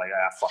 Carlos. I was like,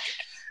 fuck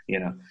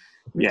it,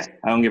 Yeah,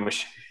 I don't give a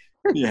shit.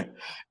 Yeah.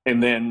 And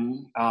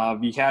then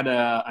we had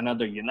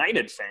another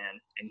United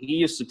fan, and he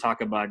used to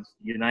talk about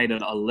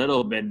United a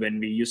little bit when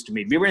we used to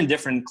meet. We were in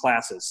different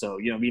classes, so,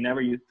 we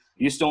never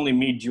used to only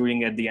meet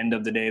at the end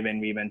of the day when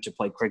we went to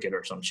play cricket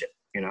or some shit,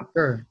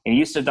 Sure. And he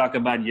used to talk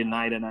about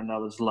United, and I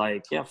was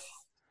like, yeah,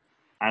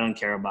 I don't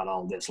care about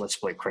all this. Let's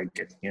play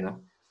cricket,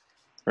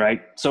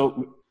 Right?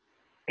 So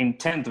in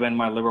 10th, when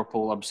my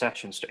Liverpool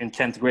obsession, in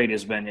 10th grade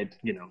is when it,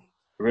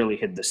 really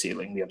hit the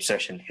ceiling. The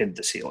obsession hit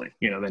the ceiling,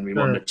 when we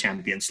won the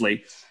Champions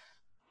League.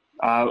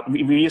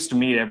 We used to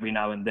meet every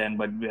now and then,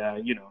 but,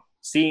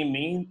 seeing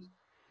me,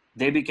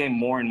 they became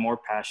more and more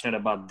passionate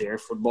about their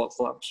football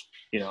clubs,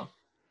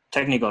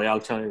 Technically, I'll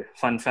tell you,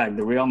 fun fact,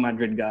 the Real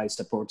Madrid guy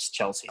supports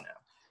Chelsea now.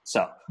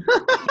 So,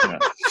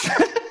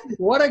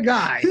 What a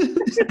guy.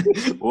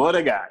 What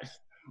a guy.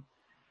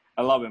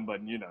 I love him, but,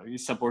 he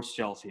supports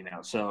Chelsea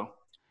now. So,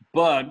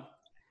 but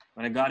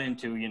when I got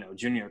into,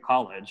 junior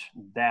college,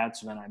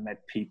 that's when I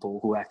met people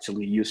who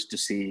actually used to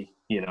see,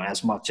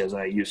 as much as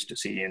I used to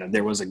see.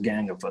 There was a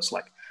gang of us,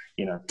 like,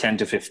 10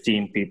 to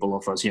 15 people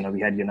of us. We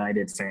had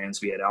United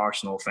fans, we had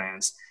Arsenal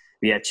fans,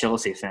 we had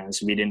Chelsea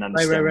fans. We didn't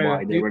understand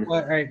why they were.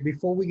 All right,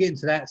 before we get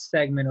into that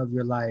segment of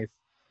your life,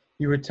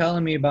 you were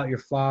telling me about your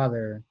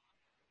father.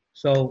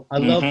 So I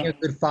love a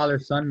good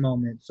father-son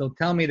moment. So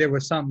tell me there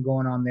was something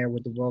going on there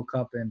with the World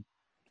Cup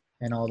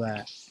and all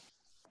that.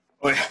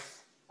 Oh, yeah.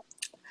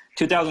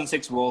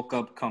 2006 World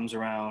Cup comes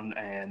around,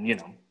 and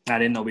I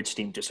didn't know which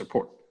team to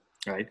support.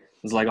 Right?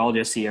 It's like I'll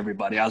just see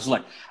everybody. I was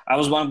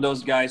one of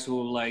those guys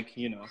who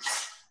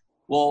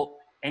well,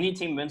 any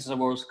team wins the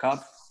World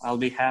Cup, I'll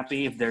be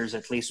happy if there's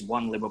at least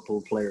one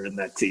Liverpool player in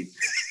that team.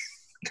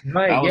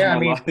 Right? Yeah.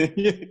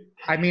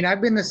 I mean,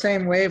 I've been the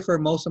same way for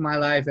most of my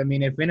life. I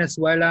mean, if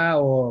Venezuela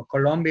or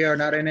Colombia are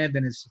not in it,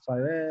 then it's just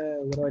like,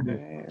 what do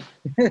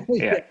I do?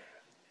 Yeah.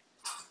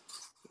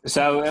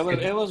 So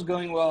it was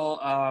going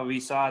well. We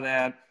saw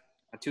that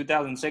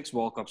 2006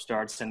 World Cup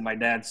starts, and my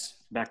dad's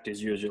back to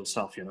his usual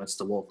self. It's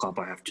the World Cup.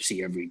 I have to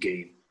see every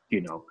game.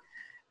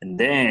 And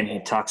then he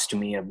talks to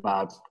me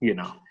about, when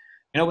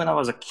I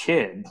was a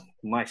kid,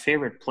 my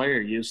favorite player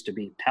used to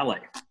be Pele.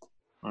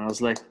 And I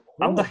was like,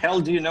 how the hell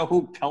do you know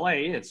who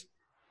Pele is?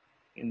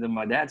 And then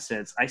my dad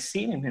says, I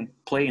seen him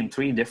play in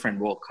 3 different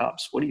World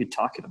Cups. What are you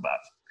talking about?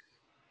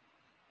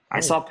 I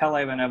saw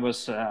Pele when I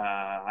was,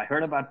 I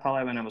heard about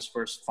Pele when I was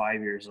first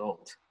 5 years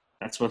old.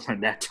 That's what my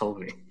dad told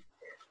me.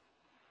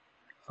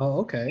 Oh,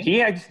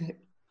 okay.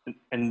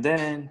 And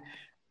then,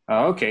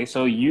 okay,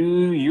 so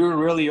you're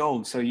really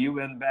old. So you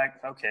went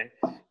back, okay.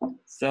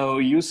 So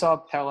you saw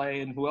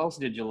Pele, and who else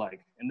did you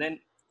like? And then,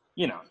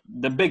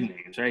 the big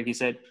names, right? He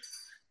said,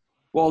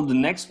 well, the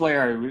next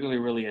player I really,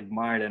 really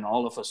admired and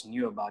all of us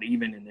knew about,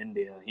 even in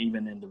India,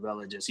 even in the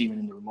villages, even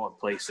in the remote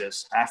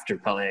places, after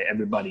Pele,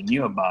 everybody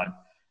knew about,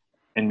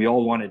 and we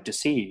all wanted to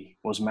see,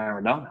 was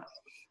Maradona.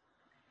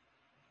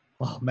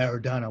 Oh,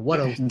 Maradona. What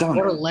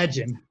a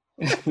legend.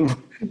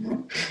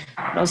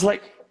 I was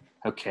like,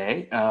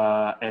 okay.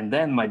 And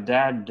then my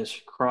dad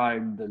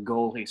described the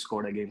goal he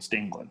scored against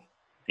England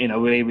in a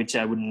way which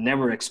I would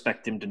never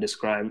expect him to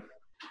describe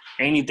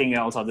anything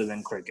else other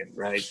than cricket,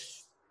 right?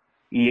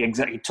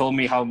 He told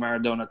me how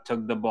Maradona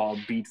took the ball,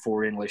 beat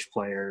 4 English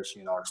players,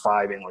 or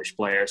 5 English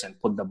players, and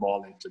put the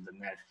ball into the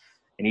net.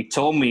 And he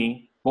told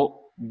me,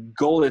 well,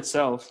 goal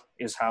itself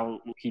is how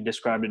he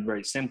described it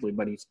very simply,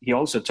 but he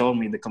also told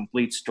me the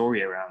complete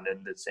story around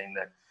it, that saying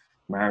that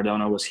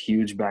Maradona was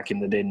huge back in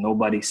the day.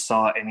 Nobody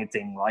saw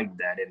anything like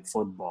that in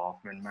football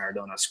when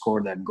Maradona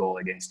scored that goal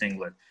against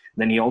England.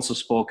 Then he also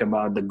spoke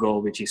about the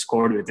goal which he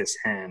scored with his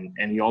hand,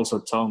 and he also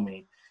told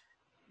me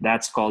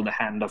That's called the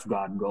hand of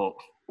God goal.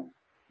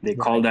 They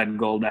call that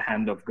goal the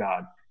hand of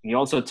God. He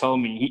also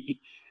told me,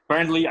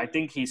 apparently, I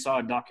think he saw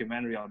a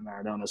documentary on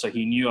Maradona, so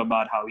he knew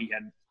about how he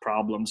had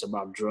problems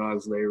about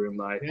drugs later in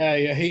life.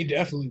 Yeah, he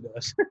definitely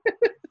does.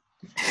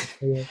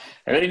 Yeah.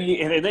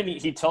 And then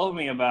he told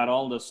me about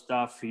all the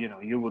stuff,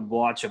 you would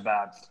watch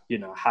about,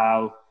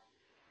 how,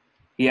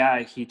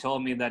 he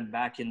told me that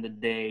back in the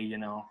day,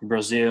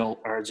 Brazil,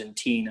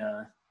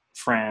 Argentina,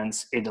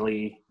 France,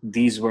 Italy,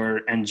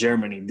 and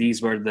Germany,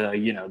 these were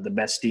the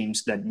best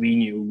teams that we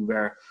knew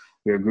where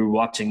we grew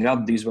watching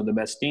up. These were the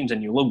best teams.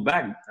 And you look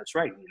back, that's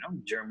right,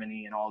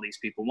 Germany and all these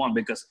people won,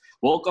 because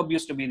World Cup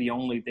used to be the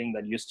only thing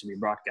that used to be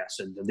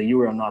broadcasted. The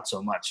Euro, not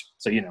so much.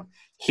 So,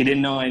 he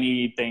didn't know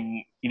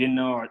anything. He didn't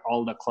know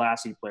all the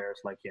classy players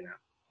like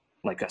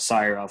a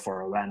Seirov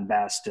or a Van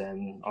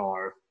Basten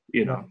or,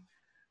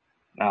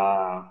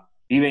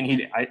 even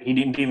he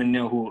didn't even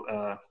know who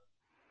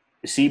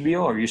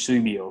Eusebio or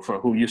Eusebio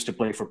who used to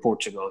play for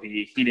Portugal.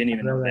 He didn't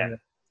even know that,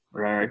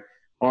 right?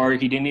 Or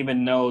he didn't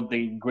even know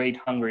the Great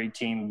Hungary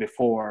team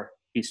before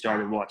he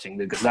started watching,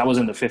 because that was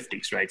in the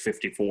 50s, right?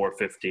 54,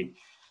 50.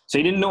 So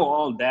he didn't know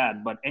all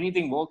that, but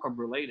anything World Cup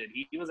related,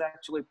 he was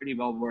actually pretty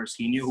well versed.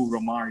 He knew who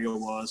Romario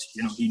was.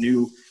 He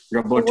knew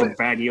Roberto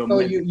Baggio. So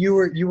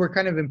you were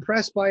kind of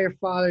impressed by your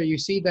father. You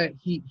see that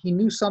he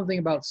knew something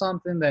about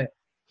something that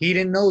he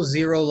didn't know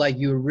zero like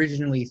you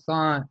originally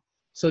thought.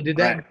 So did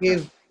that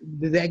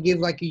give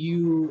like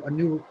you a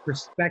new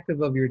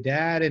perspective of your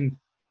dad, and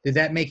did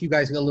that make you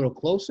guys get a little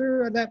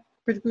closer at that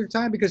particular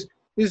time? Because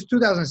this is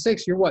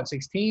 2006. You're what,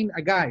 16?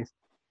 Guys,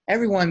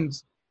 everyone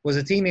was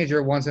a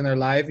teenager once in their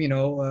life.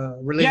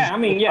 Relationship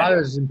with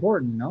fathers is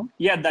important, no?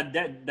 Yeah, that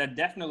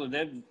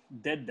definitely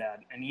did that.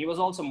 And he was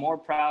also more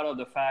proud of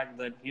the fact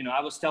that, I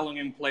was telling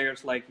him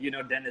players like,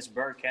 Dennis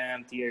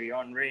Bergkamp, Thierry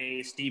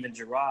Henry, Steven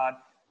Gerrard.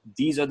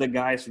 These are the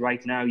guys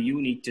right now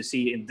you need to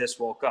see in this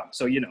World Cup.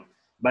 So,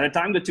 by the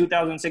time the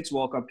 2006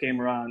 World Cup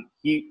came around,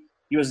 he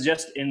was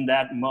just in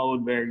that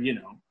mode where,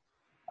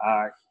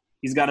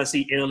 he's got to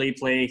see Italy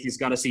play. He's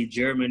got to see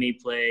Germany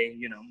play,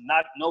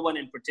 no one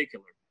in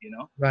particular,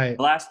 Right.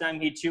 The last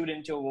time he tuned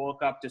into a World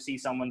Cup to see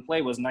someone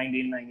play was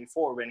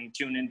 1994 when he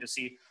tuned in to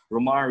see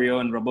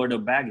Romario and Roberto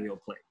Baggio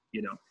play,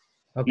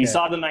 Okay. He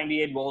saw the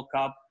 98 World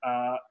Cup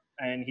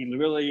and he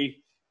really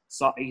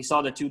saw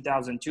the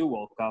 2002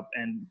 World Cup.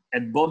 And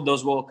at both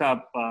those World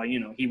Cup,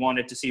 he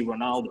wanted to see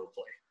Ronaldo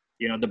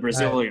play, the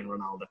Brazilian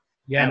Ronaldo.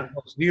 Yeah,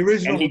 the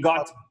original. And he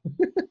got,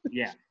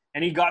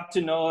 and he got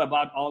to know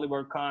about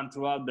Oliver Kahn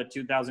throughout the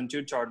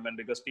 2002 tournament,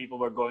 because people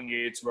were going,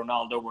 it's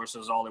Ronaldo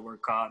versus Oliver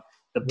Kahn,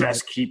 the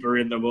best keeper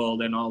in the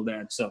world and all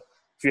that. So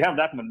if you have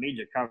that much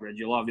media coverage,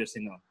 you'll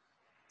obviously know.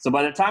 So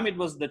by the time it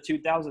was the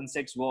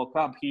 2006 World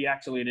Cup, he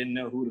actually didn't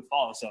know who to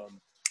follow. So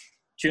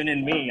tune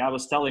in me. I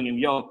was telling him,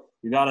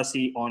 you got to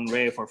see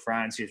Henry for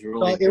France. He's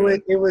really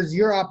good. It was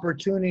your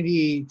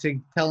opportunity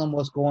to tell him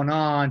what's going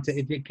on, to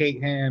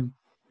educate him.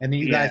 And then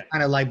you guys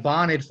kind of like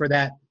bonded for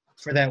that,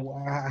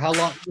 how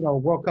long,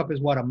 World Cup is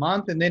what, a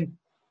month? And then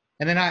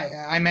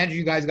I imagine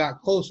you guys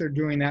got closer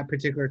during that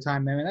particular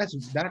time, man.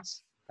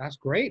 That's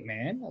great,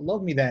 man. I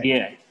love me that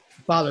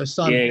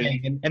father-son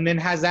thing. And then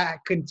has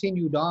that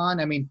continued on?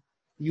 I mean,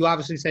 you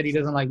obviously said he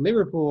doesn't like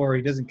Liverpool or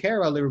he doesn't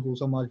care about Liverpool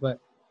so much, but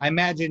I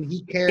imagine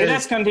he cares. It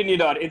has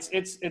continued on. It's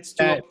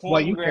to a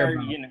point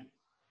where,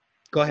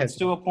 Go ahead. It's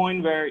to a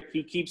point where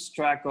he keeps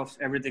track of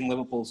everything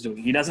Liverpool's doing.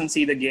 He doesn't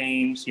see the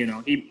games,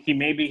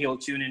 he'll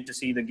tune in to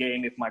see the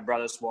game if my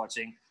brother's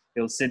watching.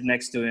 He'll sit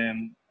next to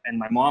him, and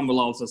my mom will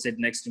also sit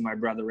next to my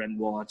brother and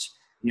watch,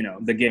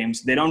 the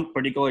games. They don't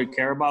particularly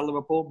care about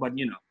Liverpool, but,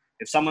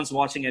 if someone's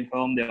watching at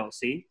home, they'll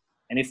see.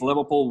 And if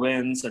Liverpool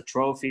wins a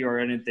trophy or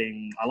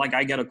anything,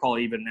 I get a call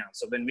even now.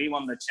 So when we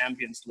won the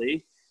Champions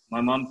League,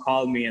 my mom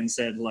called me and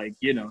said,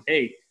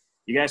 hey,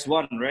 you guys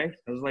won, right?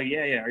 I was like,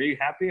 yeah. Are you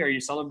happy? Are you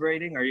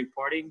celebrating? Are you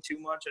partying too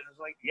much? And I was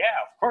like, yeah,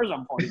 of course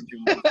I'm partying too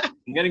much.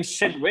 I'm getting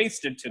shit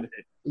wasted today.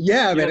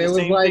 Yeah, but it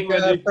was like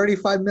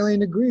 35 million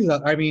degrees.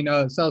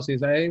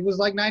 Celsius. It was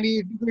like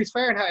 90 degrees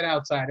Fahrenheit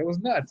outside. It was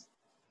nuts.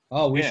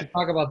 Oh, we should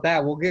talk about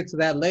that. We'll get to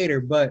that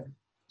later. But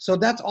so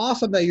that's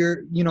awesome that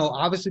you're,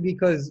 obviously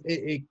because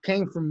it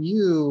came from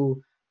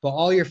you, but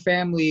all your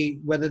family,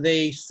 whether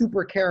they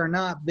super care or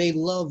not, they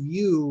love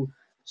you.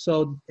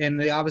 So, and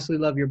they obviously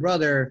love your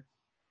brother.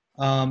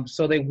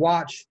 So they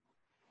watch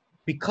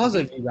because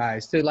of you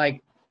guys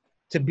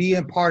to be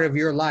a part of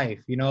your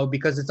life,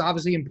 because it's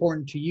obviously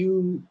important to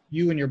you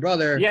and your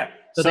brother. Yeah.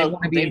 So they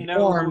want to be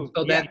informed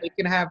that they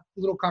can have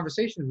little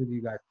conversations with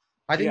you guys.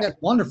 I think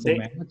that's wonderful,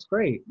 man. That's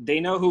great.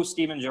 They know who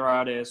Steven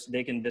Gerrard is.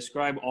 They can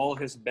describe all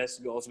his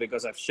best goals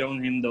because I've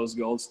shown him those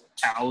goals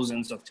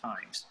thousands of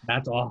times.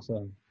 That's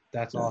awesome.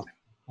 That's awesome.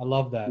 I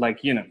love that.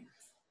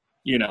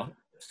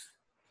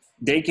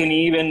 They can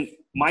even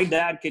 – my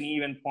dad can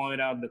even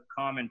point out the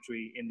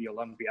commentary in the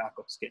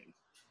Olympiacos game.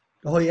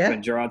 Oh, yeah?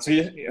 When Gerrard – oh,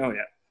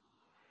 yeah.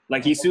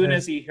 As soon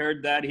as he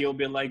heard that, he'll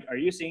be like, are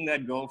you seeing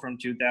that goal from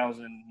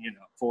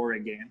 2004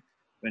 again?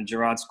 When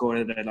Gerrard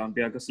scored at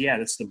Olympiacos? Yeah,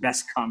 that's the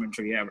best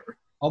commentary ever.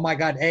 Oh, my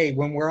God. Hey,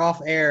 when we're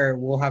off air,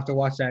 we'll have to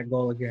watch that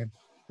goal again.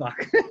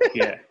 Fuck.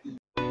 Yeah.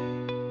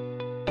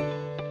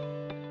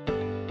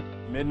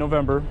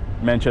 Mid-November,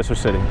 Manchester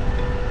City.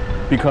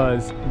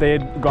 Because they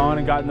had gone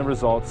and gotten the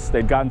results.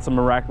 They'd gotten some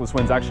miraculous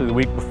wins. Actually, the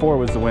week before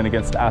was the win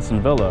against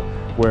Aston Villa,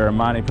 where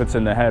Mane puts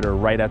in the header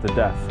right at the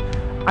death.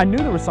 I knew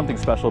there was something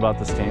special about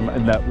this team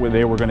and that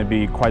they were going to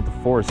be quite the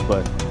force,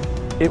 but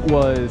it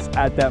was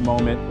at that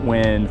moment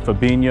when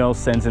Fabinho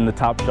sends in the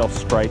top shelf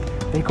strike.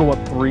 They go up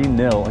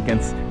 3-0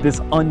 against this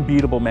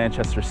unbeatable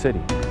Manchester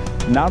City.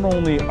 Not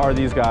only are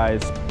these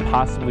guys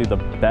possibly the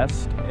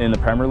best in the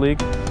Premier League,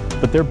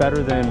 but they're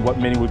better than what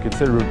many would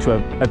consider to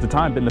have, at the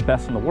time, been the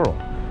best in the world.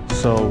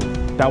 So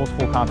that was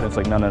full confidence,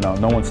 like,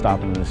 no one's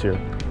stopping them this year.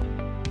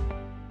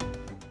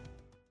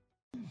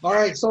 All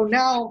right, so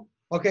now,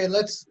 okay,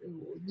 let's,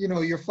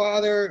 your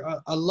father,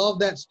 I love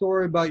that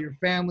story about your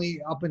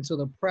family up until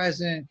the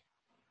present.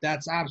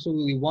 That's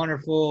absolutely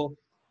wonderful.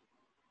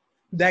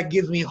 That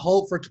gives me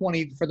hope for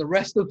the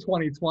rest of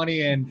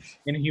 2020 and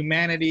in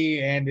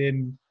humanity and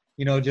in,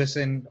 just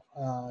in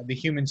the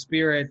human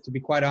spirit, to be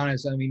quite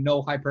honest. I mean,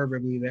 no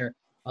hyperbole there.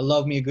 I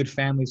love me a good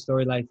family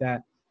story like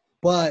that.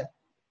 But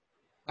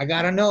I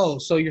got to know,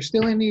 so you're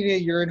still in India,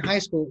 you're in high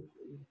school.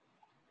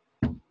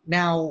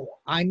 Now,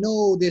 I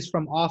know this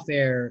from off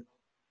air.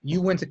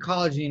 You went to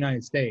college in the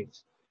United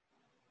States.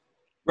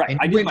 Right.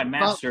 I did my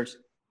master's.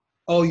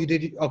 Oh, you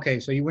did? Okay,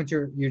 so you went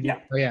yeah.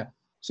 Oh, yeah.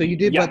 So you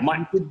did, yeah,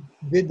 but you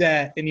did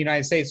that in the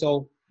United States.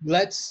 So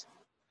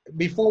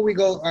before we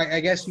go, I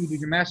guess you did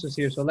your master's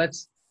here. So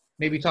let's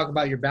maybe talk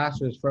about your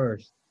bachelor's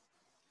first.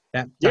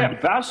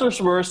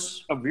 Bachelor's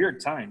was a weird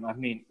time. I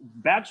mean,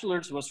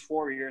 bachelor's was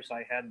 4 years.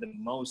 I had the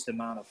most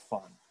amount of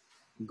fun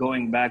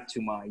going back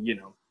to my,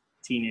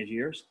 teenage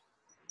years.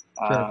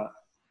 Sure.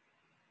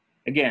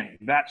 Again,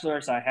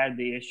 bachelor's, I had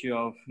the issue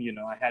of,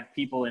 I had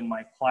people in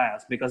my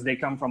class because they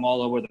come from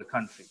all over the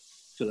country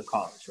to the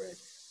college, right?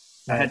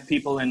 I had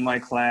people in my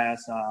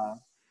class.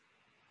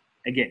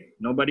 Again,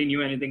 nobody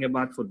knew anything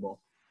about football.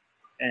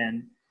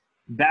 And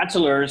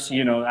bachelor's,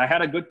 I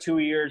had a good 2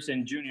 years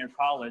in junior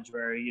college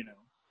where,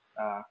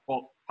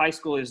 high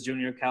school is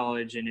junior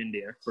college in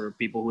India for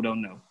people who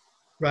don't know.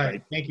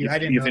 Right. Thank you. I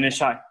didn't know. Finish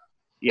high.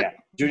 Yeah.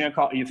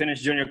 You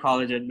finish junior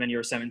college when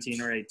you're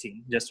 17 or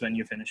 18, just when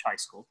you finish high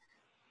school.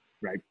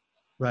 Right.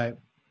 Right.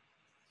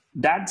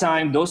 That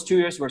time, those 2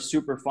 years were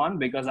super fun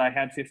because I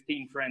had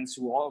 15 friends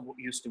who all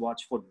used to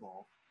watch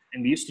football.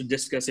 And we used to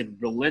discuss it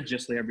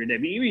religiously every day.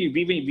 We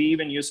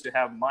even used to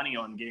have money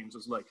on games. It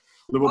was like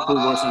Liverpool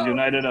versus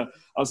United. I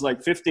was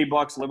like,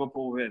 $50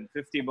 Liverpool win,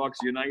 $50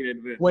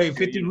 United win. Wait,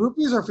 50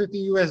 rupees or 50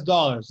 US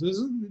dollars? This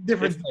is a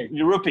different thing.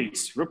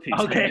 Rupees.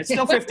 Okay. Man. It's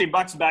still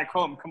 $50 back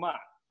home. Come on.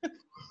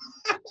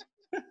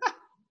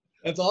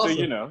 That's awesome.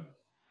 So,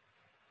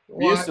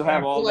 we used to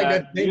have all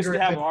that. We used to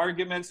have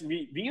arguments.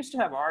 We used to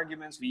have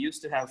arguments. We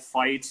used to have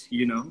fights,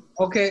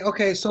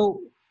 Okay.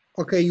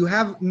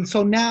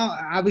 So now,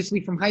 obviously,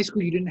 from high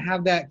school, you didn't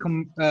have that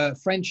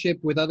friendship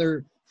with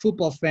other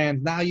football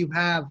fans. Now you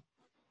have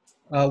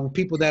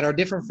people that are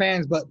different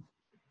fans. But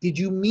did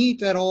you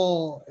meet at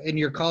all in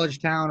your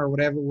college town or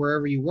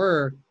wherever you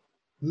were,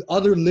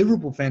 other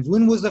Liverpool fans?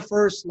 When was the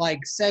first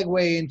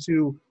segue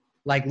into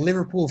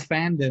Liverpool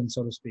fandom,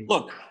 so to speak?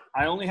 Look,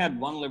 I only had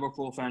one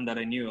Liverpool fan that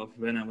I knew of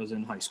when I was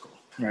in high school.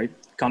 Right?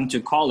 Come to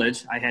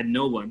college, I had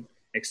no one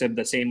except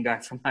the same guy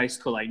from high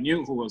school I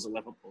knew who was a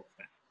Liverpool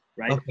fan.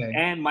 Right. Okay.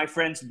 And my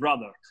friend's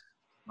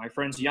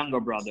younger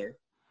brother.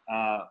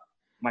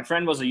 My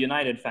friend was a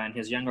United fan.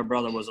 His younger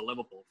brother was a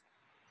Liverpool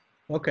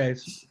fan. Okay.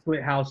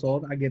 Split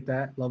household. I get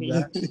that. Love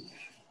that.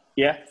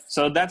 Yeah.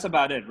 So that's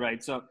about it.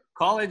 Right. So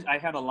college, I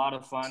had a lot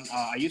of fun.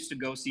 I used to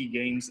go see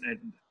games.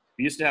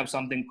 We used to have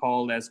something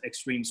called as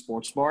Extreme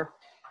Sports Bar.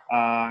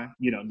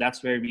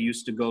 That's where we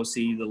used to go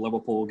see the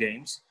Liverpool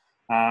games.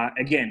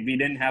 Again, we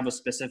didn't have a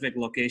specific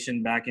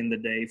location back in the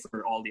day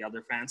for all the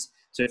other fans.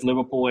 So if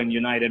Liverpool and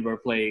United were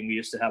playing, we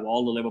used to have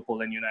all the Liverpool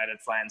and United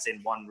fans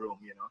in one room,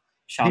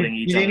 shouting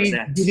each other's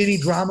names. Did any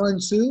drama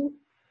ensue?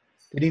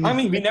 We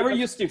never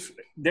used to.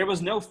 There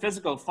was no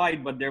physical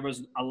fight, but there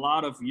was a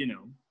lot of,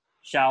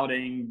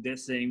 shouting,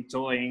 dissing,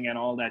 toying, and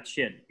all that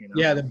shit.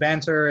 Yeah, the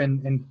banter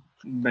and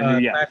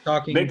back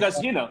talking. Because,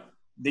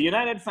 the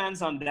United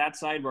fans on that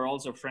side were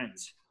also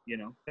friends.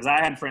 Because I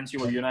had friends who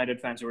were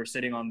United fans who were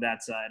sitting on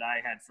that side.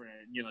 I had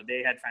friends,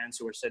 they had fans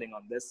who were sitting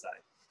on this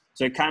side.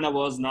 So it kind of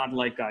was not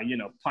like a,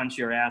 punch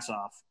your ass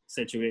off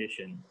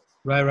situation.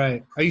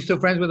 Right. Are you still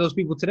friends with those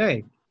people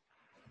today?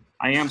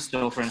 I am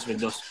still friends with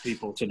those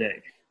people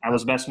today. I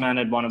was best man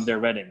at one of their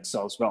weddings,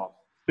 so as well.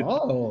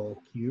 Oh,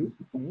 cute.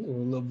 Ooh,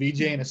 a little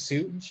BJ in a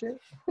suit and shit.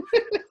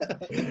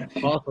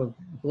 Awesome.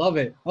 Love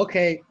it.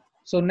 Okay.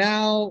 So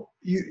now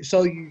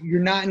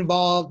you're not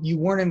involved. You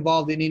weren't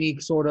involved in any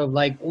sort of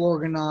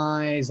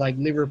organized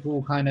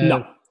Liverpool kind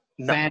of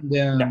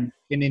fandom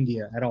in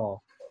India at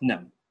all.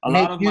 No. A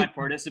lot of my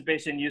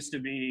participation used to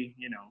be,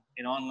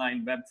 in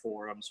online web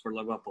forums for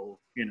Liverpool.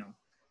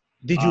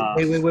 Did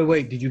you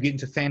wait? Did you get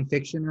into fan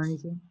fiction or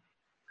anything?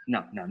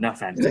 No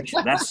fan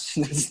fiction. That's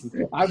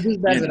I'm just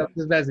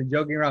messing,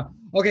 joking around.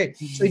 Okay,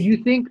 so do you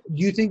think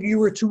you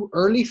were too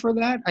early for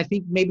that? I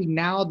think maybe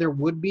now there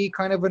would be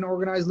kind of an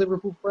organized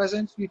Liverpool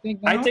presence. Do you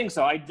think now? I think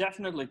so. I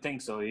definitely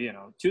think so.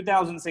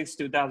 2006,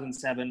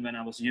 2007, when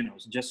I was,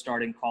 just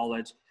starting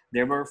college,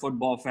 there were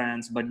football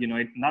fans, but,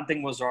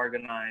 nothing was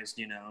organized.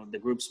 The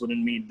groups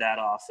wouldn't meet that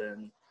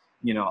often.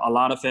 A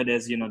lot of it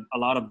is, a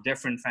lot of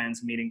different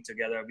fans meeting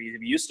together. We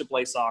used to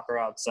play soccer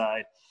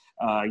outside,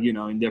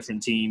 in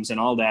different teams and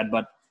all that.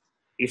 But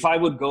if I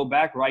would go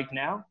back right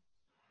now,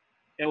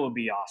 it would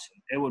be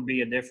awesome. It would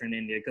be a different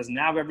India because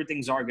now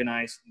everything's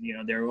organized.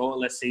 There are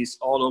OLSCs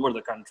all over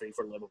the country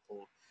for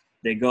Liverpool.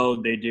 They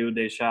go, they do,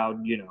 they shout,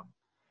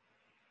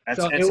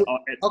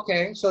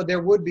 Okay, so there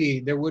would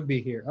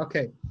be here.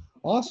 Okay,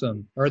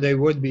 awesome. Or they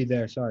would be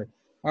there, sorry.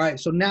 All right,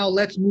 so now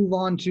let's move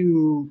on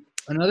to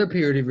another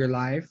period of your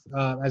life.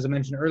 As I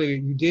mentioned earlier,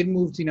 you did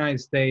move to the United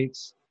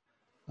States.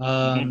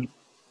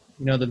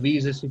 The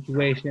visa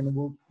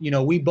situation,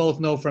 we both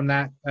know from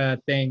that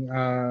thing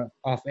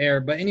off air.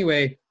 But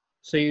anyway,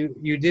 so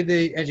you did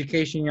the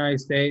education in the United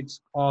States.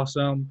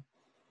 Awesome.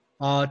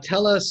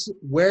 Tell us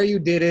where you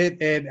did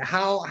it and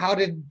how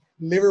did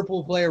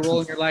Liverpool play a role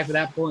in your life at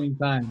that point in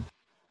time?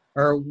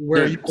 Or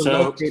where you were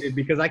located,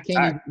 because I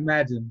can't even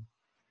imagine.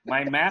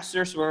 My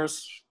master's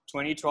was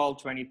 2012,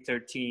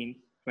 2013,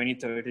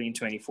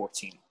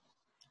 2014.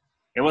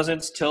 It was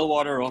in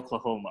Stillwater,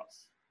 Oklahoma.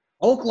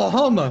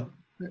 Oklahoma,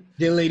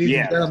 dear ladies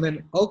and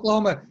gentlemen.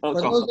 Oklahoma.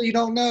 For those of you who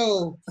don't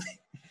know,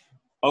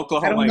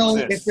 Oklahoma I don't know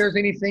exists. if there's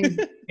anything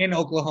in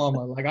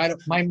Oklahoma. Like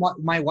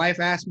my wife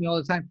asks me all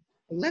the time,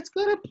 let's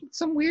go to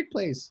some weird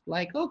place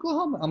like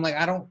Oklahoma. I'm like,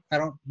 I don't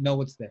know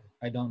what's there.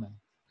 I don't know.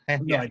 I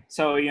have no idea.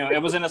 So,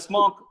 it was in a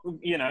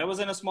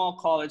small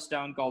college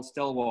town called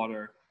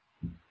Stillwater.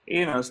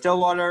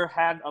 Stillwater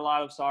had a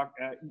lot of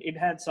soccer. It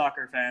had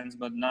soccer fans,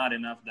 but not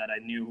enough that I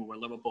knew who were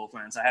Liverpool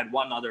fans. I had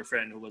one other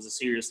friend who was a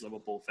serious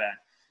Liverpool fan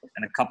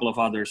and a couple of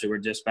others who were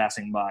just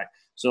passing by.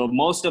 So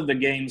most of the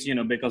games,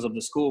 because of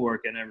the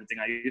schoolwork and everything,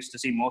 I used to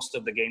see most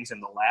of the games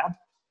in the lab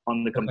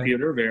on the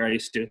computer where I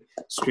used to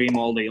stream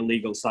all the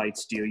illegal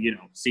sites to,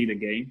 see the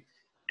game.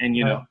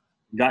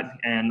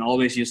 And,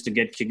 always used to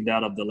get kicked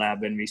out of the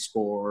lab when we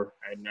score.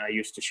 And I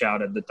used to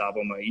shout at the top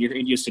of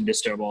it used to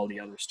disturb all the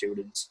other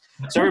students.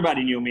 So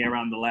everybody knew me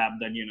around the lab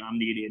that, I'm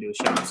the idiot who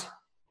shouts.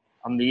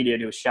 I'm the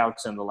idiot who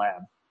shouts in the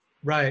lab.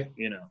 Right.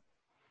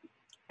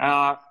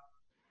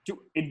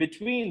 In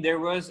between, there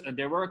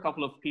were a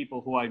couple of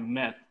people who I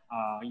met,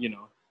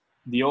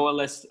 the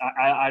OLS.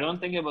 I don't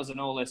think it was an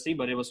OLSC,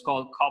 but it was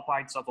called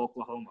Copites of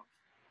Oklahoma.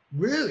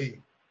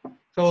 Really?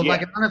 So it was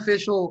like an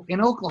unofficial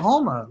in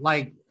Oklahoma,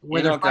 like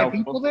were there 5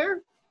 people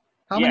there?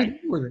 How many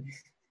people were there?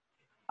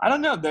 I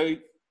don't know. The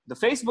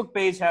Facebook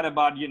page had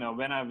about,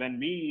 when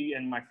we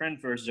and my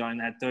friend first joined,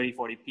 had 30,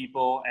 40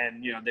 people.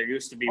 And, there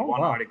used to be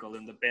one article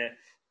in the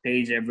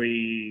page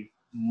every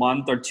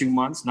month or 2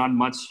 months, not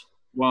much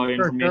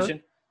information. Sure.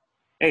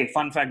 Hey,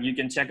 fun fact, you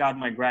can check out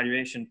my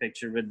graduation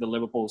picture with the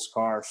Liverpool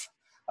scarf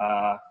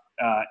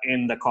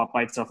in the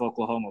Copites of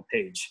Oklahoma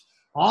page.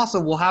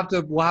 Awesome. We'll have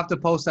to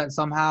post that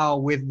somehow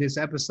with this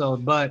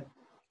episode. But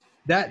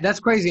that's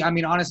crazy. I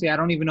mean, honestly, I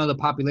don't even know the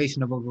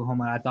population of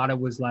Oklahoma. I thought it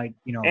was like,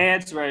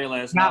 it's very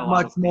less. Not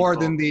much more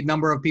than the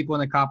number of people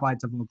in the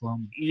Copites of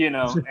Oklahoma.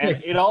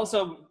 And it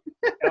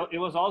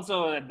was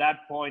also at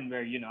that point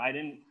where, I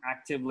didn't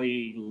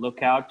actively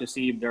look out to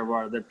see if there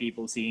were other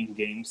people seeing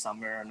games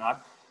somewhere or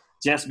not.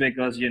 Just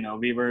because,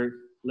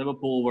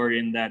 Liverpool were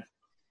in that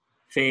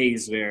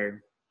phase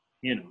where,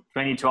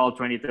 2012,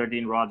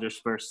 2013, Rodgers'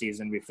 first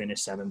season, we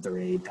finished 7th or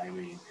 8th.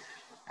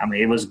 I mean,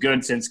 it was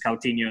good since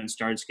Coutinho and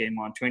Sturridge came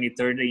on.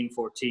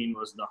 2013-14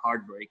 was the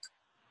heartbreak.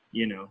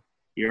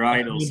 Your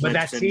idols. But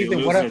that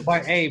season,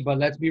 but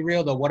let's be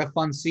real though. What a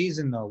fun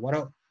season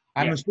though.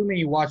 I'm assuming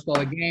you watched all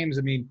the games.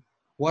 I mean,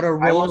 what a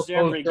roller coaster.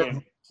 Every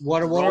game.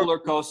 What a roller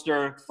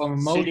coaster,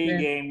 city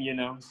game,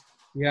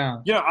 Yeah.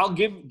 I'll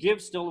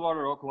give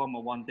Stillwater, Oklahoma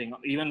one thing.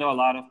 Even though a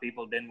lot of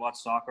people didn't watch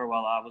soccer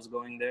while I was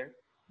going there,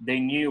 they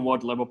knew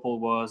what Liverpool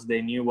was.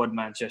 They knew what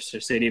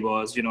Manchester City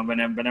was.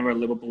 Whenever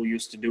Liverpool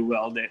used to do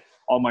well,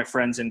 all my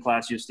friends in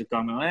class used to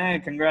come and, hey,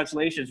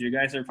 congratulations, you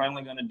guys are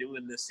finally going to do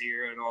it this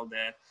year and all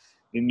that.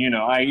 And,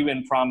 I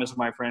even promised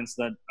my friends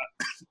that,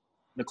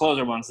 the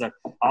closer ones, that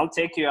I'll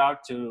take you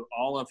out to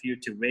all of you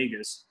to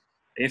Vegas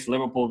if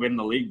Liverpool win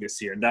the league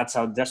this year. That's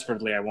how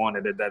desperately I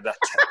wanted it at that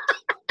time.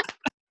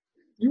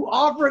 You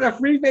offered a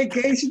free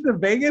vacation to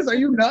Vegas? Are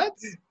you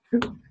nuts? I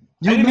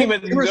didn't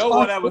even know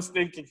what I was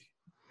thinking.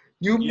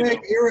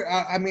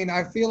 I mean,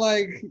 I feel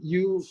like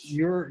you're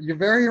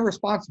very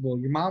irresponsible.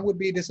 Your mom would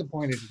be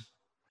disappointed.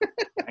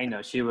 I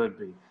know, she would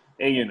be.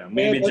 Hey,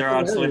 maybe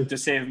Gerard slipped to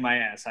save my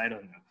ass. I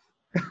don't know.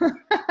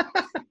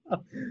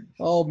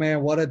 Oh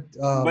man, what a!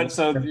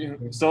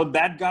 So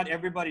that got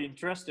everybody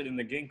interested in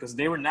the game because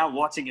they were now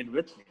watching it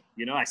with me.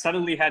 I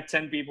suddenly had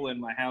 10 people in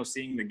my house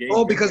seeing the game.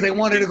 Oh, because they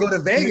wanted to go to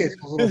Vegas.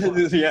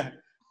 Yeah,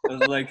 I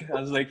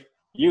was like,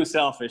 you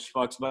selfish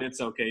fucks, but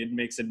it's okay. It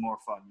makes it more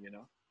fun,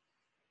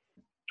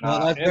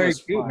 Well, that's very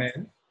cute,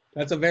 man.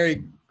 That's a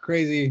very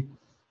crazy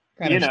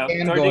kind You of know,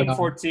 scam 13, going on.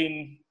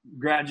 14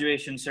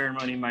 graduation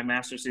ceremony, my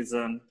master's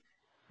season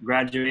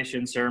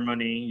graduation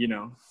ceremony. You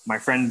know, my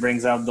friend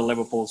brings out the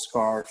Liverpool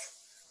scarf.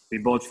 We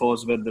both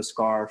pose with the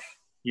scarf.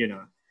 You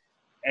know,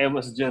 it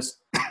was just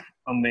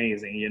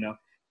amazing. You know,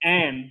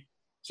 and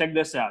check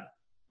this out.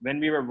 When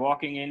we were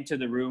walking into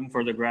the room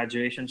for the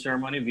graduation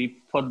ceremony, we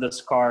put the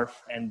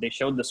scarf and they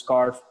showed the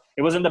scarf.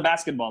 It was in the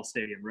basketball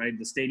stadium, right?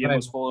 The stadium Right.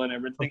 was full and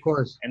everything. Of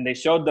course. And they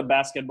showed the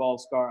basketball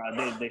scarf.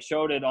 They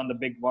showed it on the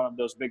big one of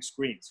those big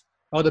screens.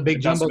 Oh, the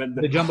big That's jumbo, when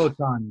the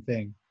jumbotron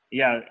thing.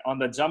 Yeah, on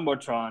the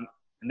jumbotron.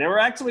 And there were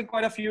actually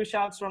quite a few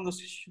shouts from the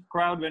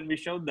crowd when we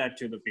showed that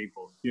to the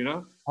people. You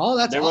know, Oh,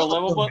 that's they were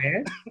awesome, Liverpool.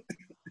 man.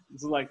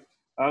 It's like,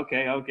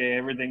 okay,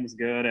 everything's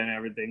good and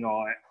everything.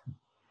 All right.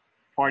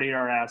 Partied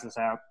our asses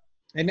out.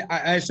 And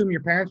I assume your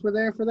parents were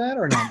there for that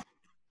or not?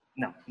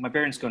 No, my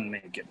parents couldn't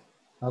make it.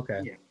 Okay.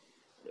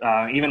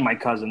 Yeah. Even my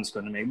cousins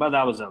couldn't make it, but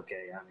that was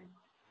okay. I mean,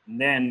 and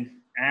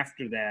then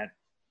after that,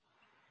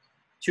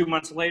 2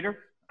 months later,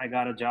 I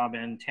got a job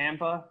in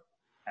Tampa.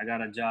 I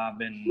got a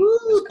job in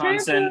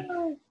Wisconsin.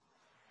 Tampa.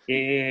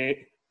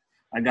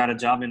 I got a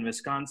job in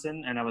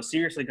Wisconsin, and I was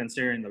seriously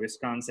considering the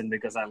Wisconsin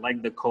because I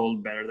like the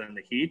cold better than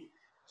the heat.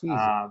 Jesus.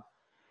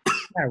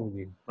 That would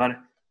be. But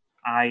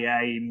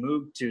I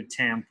moved to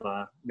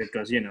Tampa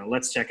because, you know,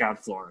 let's check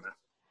out Florida.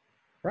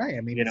 Right.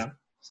 I mean, You know,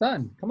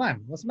 sun. Come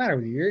on. What's the matter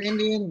with you? You're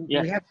Indian.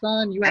 Yeah. We have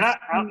sun. You and, have.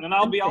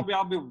 I'll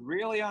be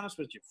really honest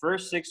with you.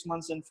 First 6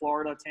 months in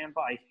Florida, Tampa,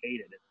 I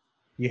hated it.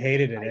 You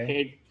hated it,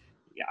 eh?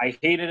 I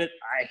hated it.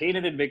 I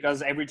hated it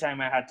because every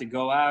time I had to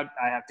go out,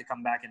 I had to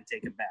come back and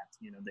take a bath.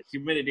 You know, the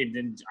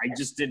humidity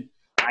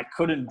I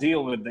couldn't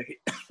deal with the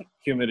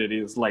humidity.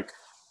 It was like,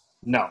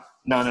 no.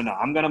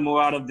 I'm going to move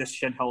out of this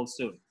shithole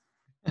soon.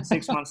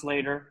 6 months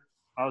later,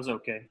 I was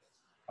okay.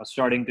 I was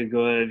starting to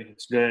good.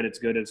 It's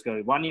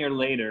good. 1 year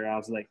later, I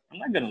was like, I'm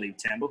not going to leave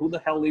Tampa. Who the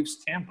hell leaves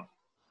Tampa?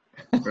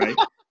 Right?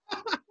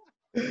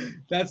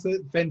 That's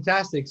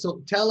fantastic.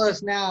 So tell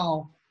us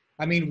now.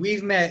 I mean,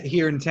 we've met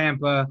here in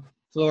Tampa,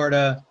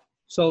 Florida.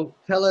 So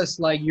tell us,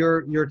 like,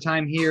 your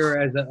time here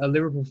as a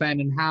Liverpool fan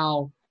and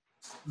how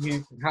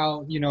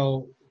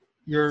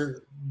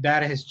your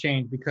data has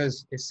changed,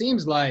 because it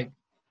seems like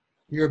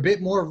you're a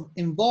bit more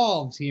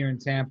involved here in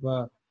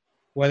Tampa,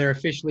 whether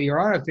officially or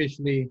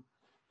unofficially.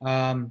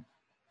 And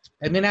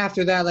then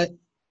after that,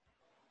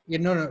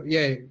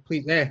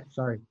 please.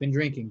 Sorry, been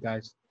drinking,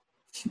 guys.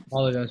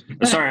 Apologize.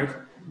 Sorry.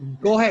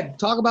 Go ahead.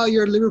 Talk about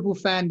your Liverpool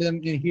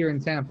fandom here in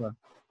Tampa.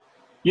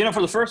 You know,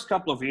 for the first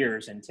couple of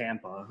years in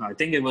Tampa, I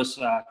think it was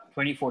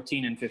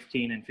 2014 and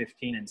 15 and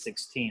 15 and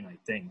 16, I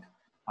think.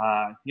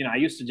 You know, I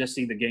used to just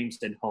see the games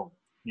at home,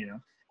 you know.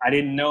 I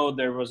didn't know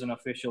there was an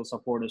official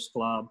supporters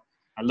club.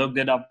 I looked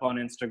it up on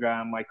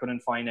Instagram. I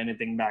couldn't find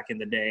anything back in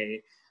the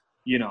day,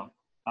 you know.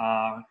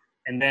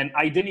 And then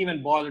I didn't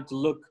even bother to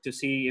look to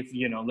see if,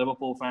 you know,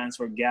 Liverpool fans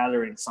were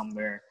gathering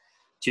somewhere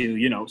to,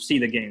 you know, see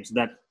the games.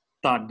 That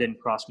thought didn't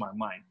cross my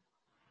mind.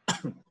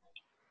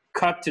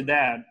 Cut to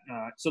that.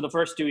 So the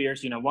first 2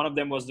 years, you know, one of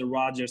them was the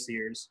Rodgers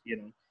years. You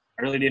know,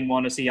 I really didn't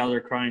want to see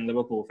other crying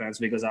Liverpool fans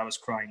because I was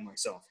crying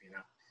myself. You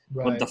know,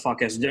 Right. what the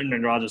fuck has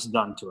Brendan Rodgers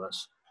done to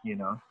us? You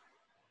know,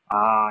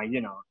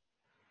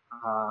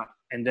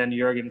 and then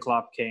Jurgen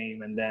Klopp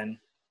came, and then,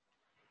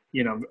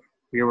 you know,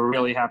 we were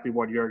really happy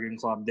what Jurgen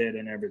Klopp did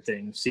and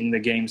everything. Seeing the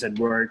games at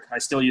work, I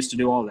still used to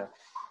do all that.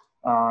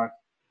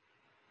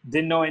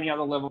 Didn't know any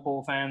other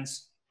Liverpool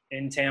fans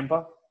in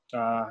Tampa.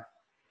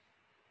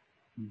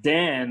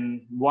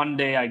 Then one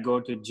day I go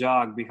to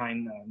jog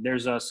behind. There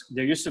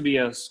used to be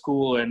a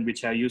school in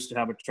which I used to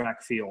have a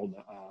track field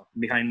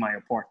behind my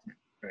apartment,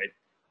 right?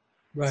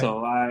 Right.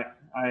 So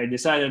I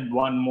decided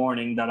one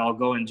morning that I'll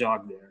go and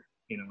jog there.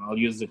 You know, I'll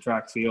use the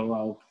track field.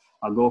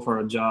 I'll go for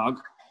a jog,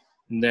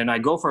 and then I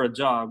go for a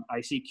jog.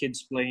 I see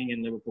kids playing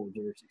in Liverpool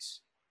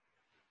jerseys.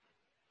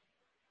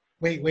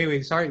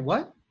 Wait. Sorry,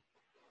 what?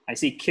 I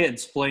see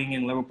kids playing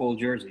in Liverpool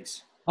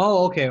jerseys.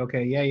 Oh,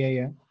 okay.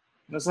 Yeah.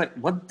 And it's like,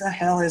 what the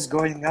hell is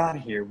going on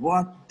here?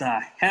 What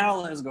the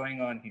hell is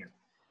going on here?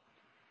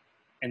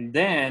 And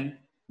then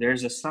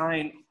there's a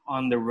sign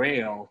on the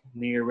rail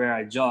near where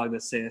I jog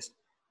that says,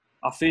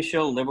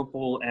 Official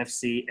Liverpool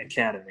FC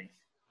Academy.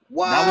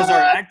 What? That was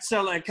our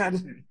actual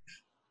academy.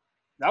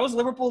 That was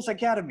Liverpool's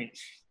academy.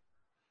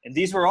 And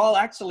these were all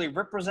actually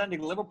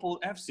representing Liverpool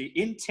FC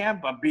in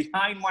Tampa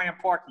behind my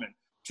apartment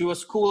to a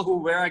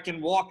school where I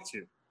can walk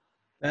to.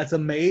 That's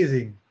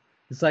amazing.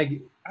 It's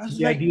like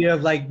the idea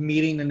of like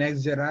meeting the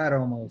next Gerrard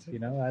almost, you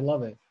know? I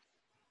love it.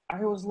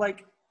 I was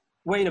like,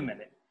 wait a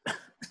minute.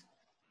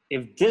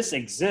 If this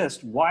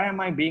exists, why am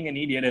I being an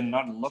idiot and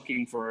not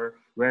looking for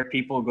where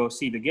people go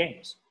see the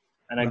games?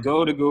 And I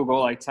go to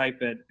Google, I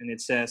type it, and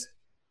it says,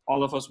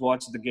 all of us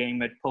watched the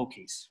game at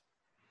Pokies.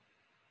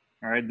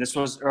 All right, this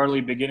was early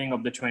beginning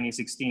of the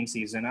 2016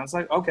 season. I was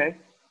like, okay.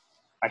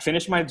 I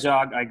finish my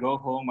jog, I go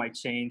home, I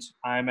change,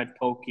 I'm at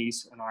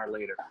Pokies an hour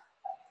later.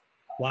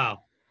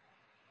 Wow.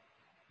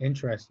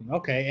 Interesting.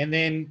 Okay, and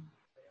then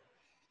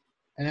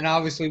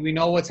obviously we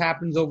know what's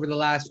happened over the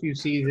last few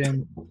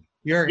seasons.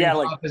 Jurgen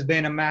Klopp has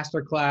been a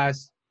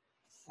masterclass.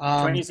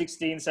 Um,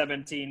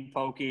 2016-17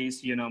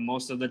 Pokies,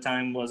 most of the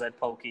time was at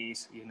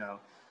Pokies,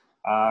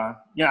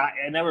 yeah,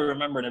 I never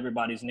remembered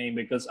everybody's name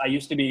because I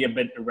used to be a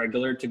bit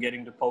irregular to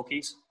getting to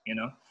Pokies,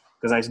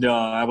 because I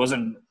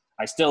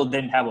still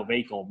didn't have a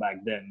vehicle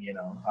back then,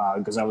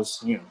 because I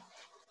was,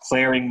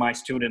 clearing my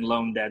student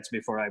loan debts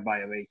before I buy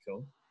a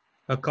vehicle.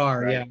 a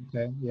car, Right. yeah,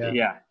 okay, yeah.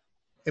 Yeah.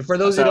 And for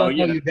those who So, don't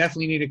know, you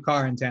definitely need a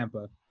car in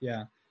Tampa.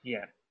 Yeah.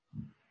 Yeah.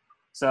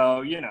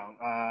 So,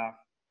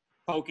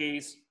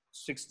 Pokies,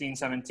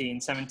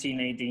 16-17,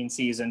 17-18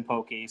 season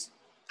Pokies,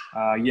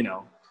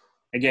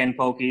 again,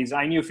 Pokies.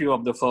 I knew a few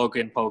of the folk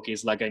in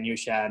Pokies, like I knew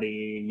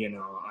Shaddy,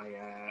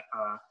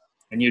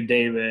 I knew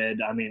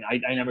David. I mean,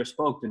 I never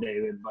spoke to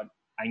David, but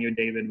I knew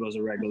David was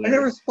a regular. I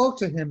never spoke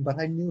to him, but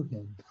I knew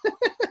him.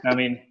 I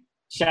mean,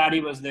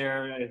 Shaddy was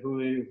there,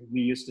 who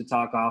we used to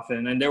talk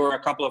often, and there were a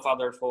couple of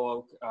other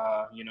folk.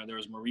 There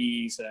was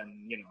Maurice,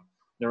 and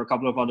there were a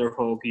couple of other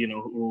folk,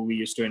 who we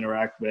used to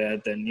interact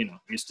with, and we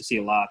used to see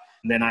a lot.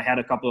 And then I had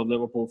a couple of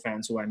Liverpool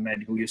fans who I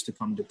met who used to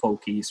come to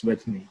Pokies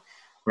with me,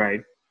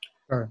 right?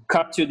 Sure.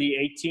 Cut to the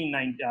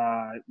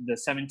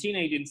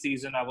 17-18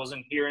 season. I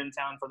wasn't here in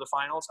town for the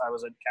finals. I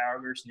was at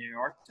Carrickers, New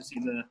York, to see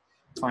the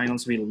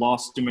finals. We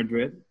lost to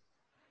Madrid.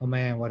 Oh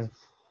man, what?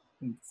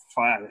 It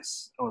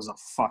was a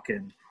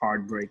fucking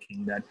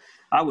heartbreaking. That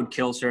I would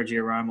kill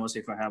Sergio Ramos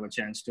if I have a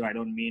chance to. I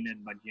don't mean it,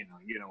 but you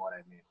know what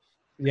I mean.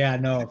 Yeah,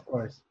 no, of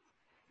course.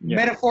 Yeah.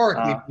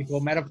 Metaphorically,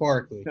 people,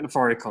 metaphorically.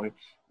 Metaphorically,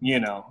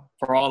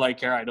 for all I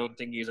care, I don't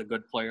think he's a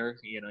good player.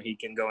 He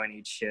can go and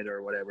eat shit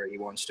or whatever he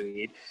wants to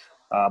eat.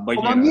 But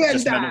but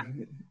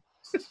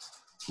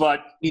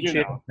Eat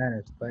shit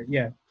matters, but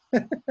yeah.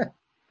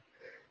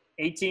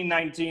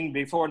 18-19,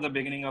 before the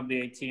beginning of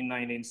the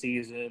 18-19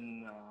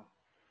 season,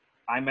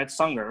 I met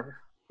Sunger,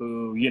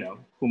 who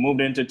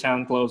moved into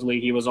town closely.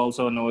 He was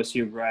also an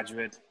OSU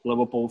graduate,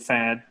 Liverpool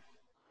fan.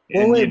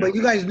 Well, wait, but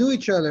you guys knew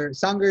each other.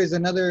 Sanger is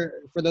another,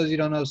 for those you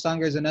don't know,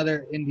 Sanger is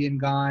another Indian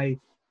guy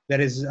that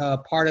is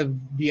part of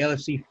the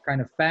LFC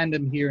kind of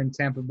fandom here in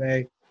Tampa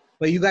Bay.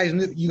 But you guys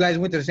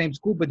went to the same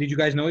school, but did you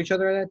guys know each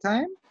other at that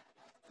time?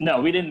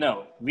 No, we didn't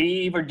know.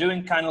 We were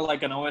doing kind of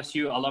like an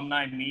OSU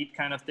alumni meet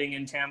kind of thing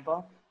in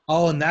Tampa.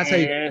 Oh, and that's how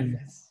you.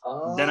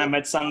 Then I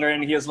met Sanger,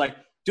 and he was like,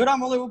 dude,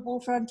 I'm a Liverpool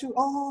fan too.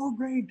 Oh,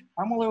 great.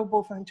 I'm a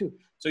Liverpool fan too.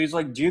 So he's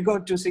like, do you go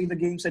to see the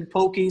games at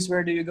Pokies?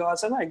 Where do you go? I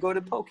said, I go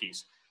to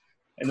Pokies.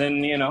 And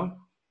then,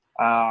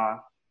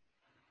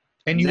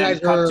 and you guys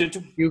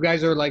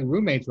are like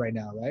roommates right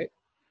now, right?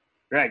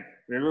 Right.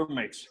 We're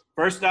roommates.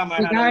 First time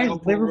I had a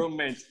Liverpool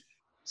roommate.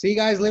 See,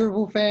 guys,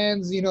 Liverpool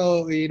fans,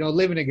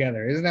 living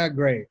together. Isn't that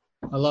great?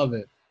 I love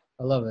it.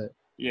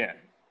 Yeah.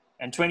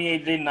 And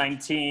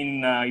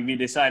 2018-19, we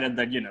decided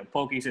that,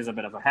 Pokies is a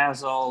bit of a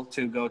hassle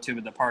to go to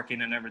with the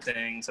parking and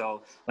everything.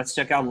 So let's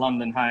check out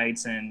London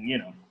Heights. And,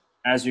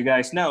 as you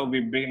guys know,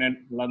 we've been at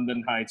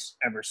London Heights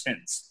ever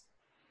since.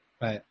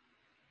 Right.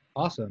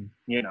 Awesome.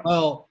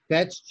 Well,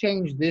 that's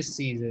changed this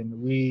season.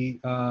 We're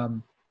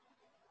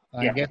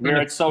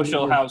at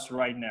Social House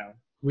right now.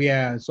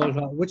 Yeah,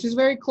 Social, which is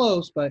very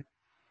close, but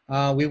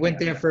we went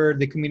there for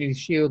the Community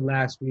Shield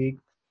last week.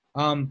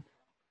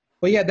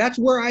 But yeah, that's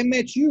where I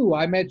met you.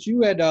 I met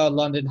you at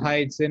London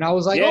Heights, and I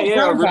was like,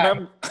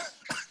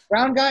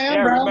 brown guy,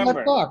 I'm brown,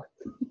 let's talk.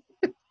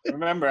 I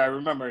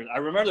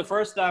remember the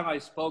first time I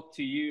spoke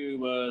to you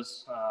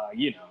was, I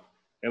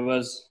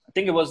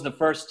think it was the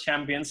first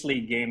Champions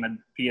League game at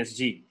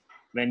PSG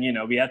when,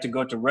 we had to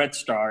go to Red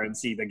Star and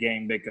see the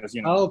game because,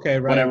 okay,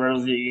 right. Whatever,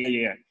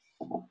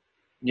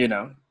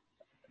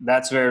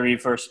 that's where we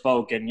first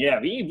spoke. And yeah,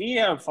 we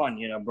have fun,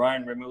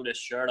 Brian removed his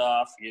shirt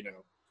off,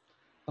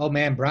 Oh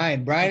man,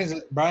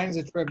 Brian's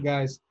a trip,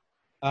 guys.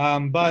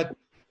 But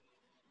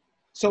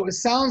so it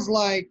sounds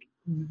like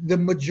the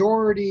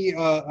majority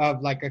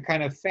of like a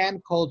kind of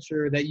fan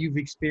culture that you've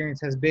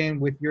experienced has been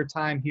with your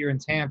time here in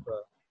Tampa.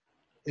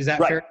 Is that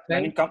fair to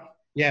say?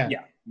 Yeah.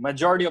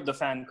 Majority of the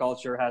fan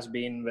culture has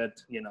been with,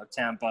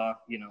 Tampa,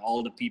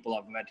 all the people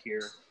I've met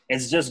here.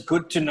 It's just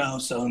good to know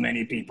so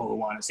many people who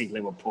want to see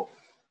Liverpool.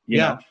 You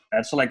know,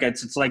 that's like,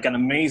 it's like an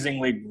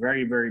amazingly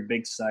very, very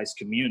big sized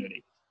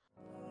community.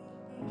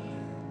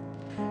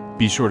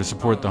 Be sure to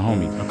support the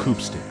homie,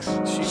 Acoupstics.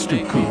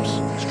 Stoop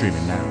Coops,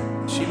 streaming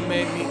now. She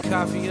made me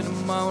coffee in the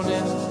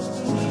morning.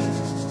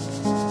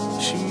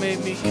 She made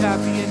me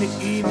coffee in the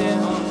evening.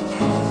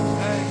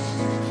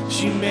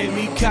 She made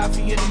me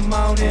coffee in the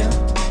morning.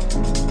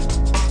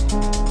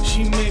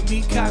 She made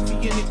me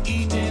coffee in the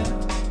evening.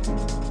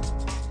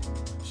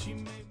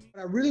 What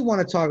I really want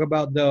to talk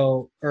about,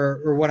 though,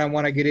 or what I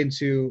want to get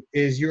into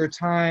is your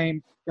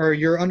time or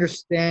your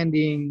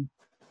understanding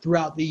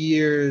throughout the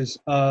years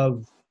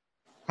of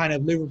kind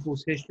of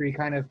Liverpool's history,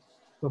 kind of.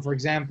 So, for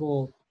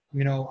example,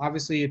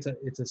 obviously it's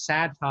a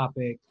sad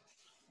topic,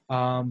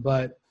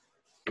 but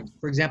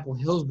for example,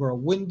 Hillsborough.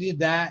 When did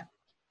that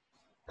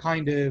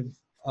kind of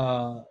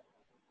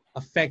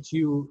affect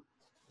you?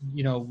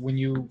 When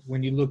you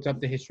looked up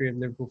the history of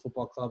Liverpool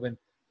Football Club,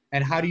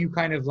 and how do you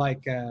kind of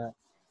like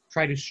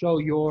try to show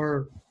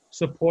your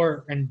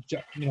support and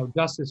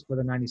justice for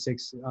the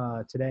 96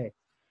 today?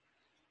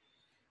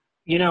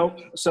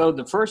 So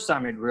the first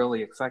time it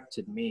really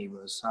affected me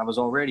was I was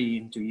already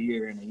into a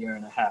year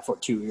and a half or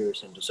 2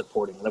 years into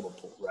supporting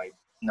Liverpool, right?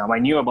 Now I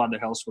knew about the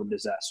Hillsborough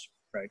disaster,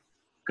 right?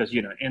 Because,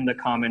 in the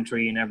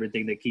commentary and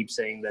everything, they keep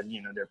saying that,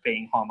 they're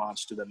paying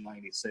homage to the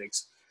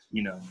 96.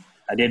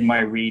 I did my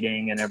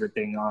reading and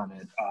everything on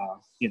it.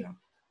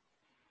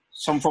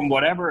 So from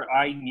whatever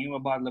I knew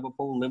about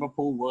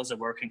Liverpool was a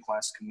working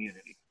class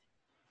community,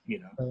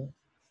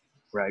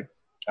 right?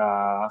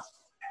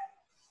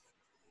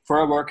 For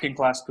a working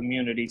class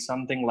community,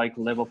 something like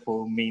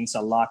Liverpool means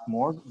a lot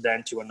more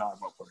than to a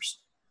normal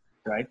person,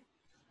 right?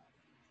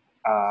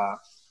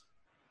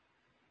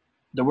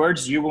 The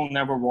words "you will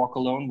never walk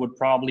alone" would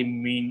probably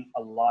mean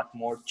a lot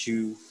more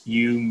to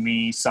you,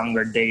 me,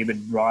 Sanger,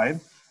 David,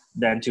 Drive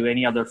than to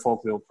any other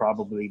folk we'll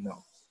probably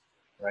know,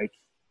 right?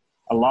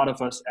 A lot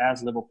of us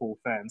as Liverpool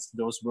fans,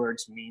 those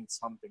words mean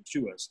something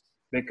to us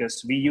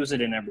because we use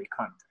it in every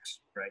context,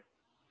 right?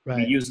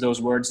 We use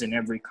those words in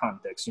every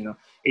context.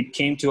 It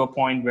came to a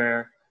point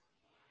where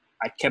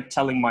I kept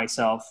telling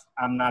myself,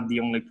 I'm not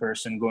the only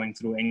person going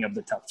through any of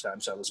the tough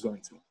times I was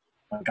going through.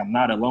 Like, I'm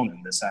not alone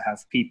in this. I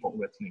have people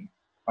with me.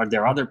 Are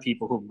there other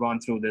people who've gone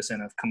through this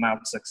and have come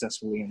out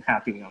successfully and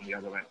happily on the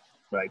other end,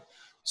 right?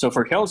 So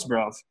for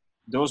Hillsborough,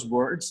 those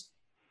words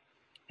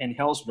in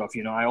Hillsborough,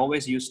 I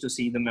always used to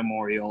see the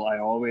memorial. I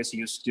always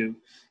used to,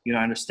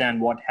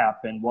 understand what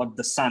happened, what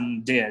the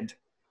Sun did,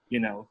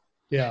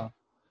 Yeah.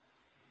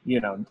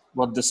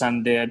 What the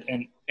Sun did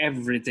and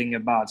everything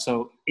about.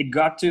 So it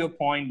got to a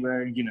point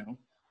where,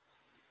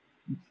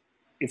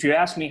 if you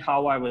ask me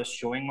how I was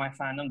showing my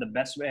fandom, the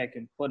best way I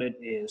can put it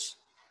is,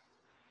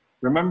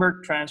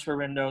 remember transfer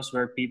windows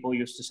where people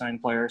used to sign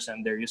players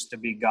and there used to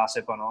be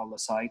gossip on all the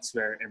sites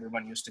where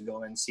everyone used to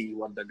go and see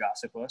what the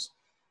gossip was?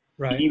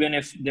 Right. Even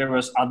if there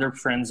was other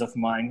friends of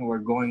mine who were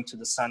going to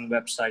the Sun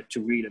website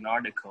to read an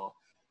article,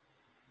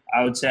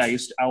 I would say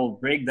I will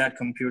break that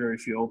computer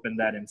if you open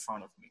that in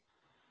front of me.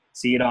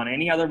 See it on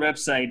any other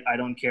website, I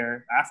don't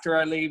care. After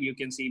I leave, you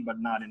can see, but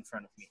not in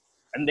front of me.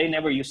 And they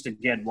never used to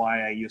get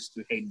why I used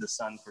to hate the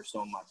Sun for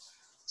so much.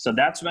 So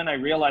that's when I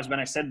realized, when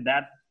I said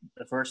that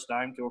the first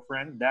time to a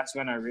friend, that's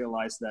when I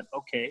realized that,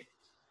 okay,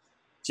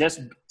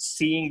 just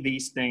seeing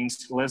these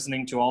things,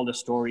 listening to all the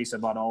stories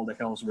about all the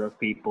Hillsborough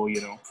people,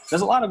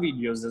 there's a lot of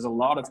videos, there's a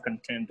lot of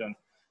content on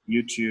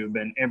YouTube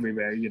and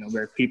everywhere,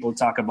 where people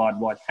talk about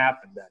what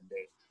happened that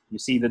day. You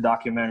see the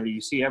documentary,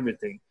 you see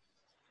everything.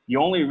 You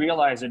only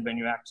realize it when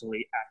you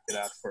actually act it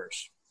out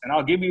first. And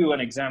I'll give you an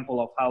example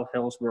of how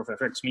Hillsborough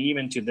affects me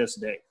even to this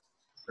day,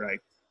 right?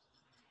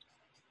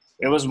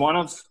 It was I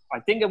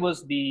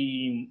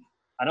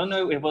don't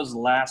know if it was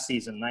last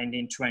season,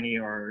 1920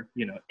 or,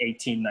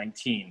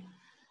 1819.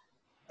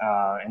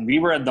 And we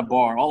were at the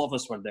bar. All of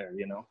us were there,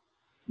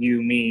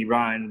 You, me,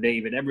 Ryan,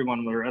 David,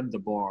 everyone were at the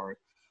bar.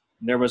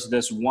 There was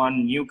this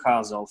one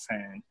Newcastle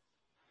fan,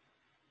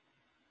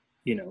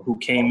 who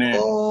came in.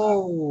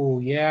 Oh,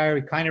 yeah, I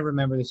kind of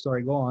remember the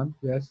story. Go on,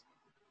 yes.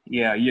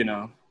 Yeah,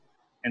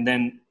 And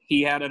then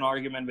he had an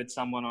argument with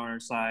someone on our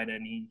side,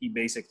 and he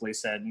basically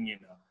said,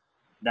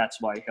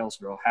 that's why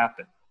Hillsborough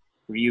happened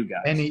for you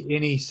guys. And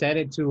he said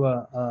it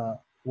to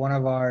one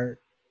of our,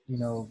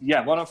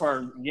 Yeah, one of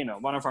our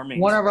mates.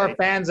 One of our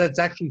fans that's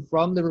actually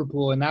from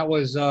Liverpool, and that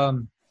was,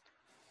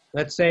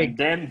 let's say,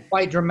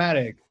 quite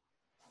dramatic.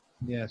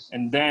 Yes.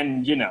 And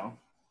then,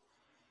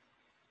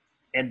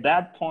 at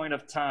that point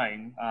of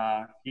time,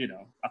 a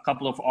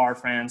couple of our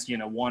fans,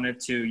 wanted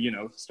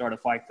to, start a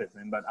fight with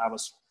him. But I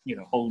was,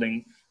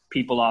 holding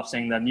people off,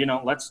 saying that,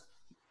 let's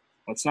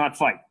not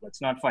fight. Let's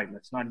not fight.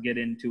 Let's not get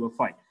into a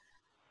fight.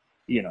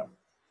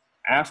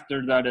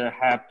 After that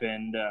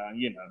happened,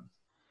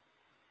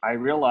 I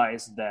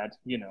realized that,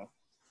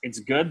 it's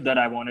good that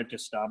I wanted to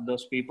stop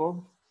those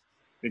people,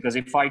 because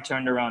if I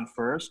turned around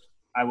first,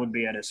 I would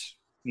be at his,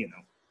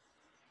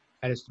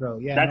 at his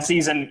throat. Yeah. That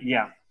season,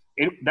 yeah.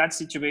 That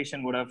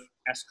situation would have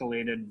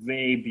escalated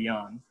way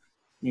beyond,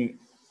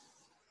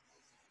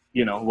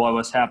 what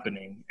was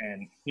happening,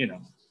 and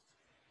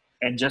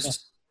and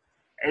just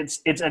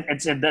it's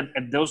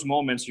at those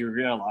moments you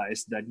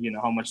realize that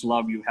how much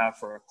love you have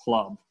for a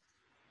club.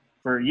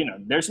 For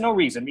there's no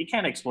reason we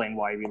can't explain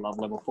why we love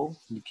Liverpool.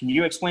 Can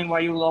you explain why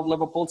you love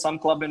Liverpool? Some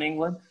club in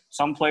England,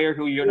 some player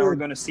who you're never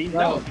going to see.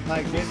 No,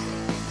 like this.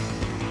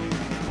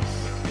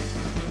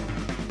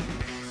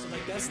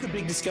 That's the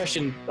big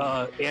discussion,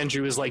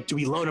 Andrew, is like, do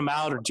we loan him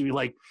out, or do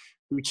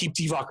we keep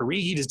Divock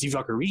Origi? Does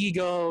Divock Origi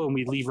go and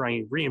we leave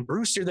Ryan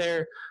Brewster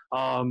there?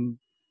 But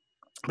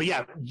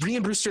yeah,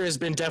 Ryan Brewster has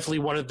been definitely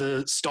one of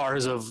the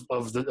stars of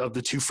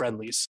the two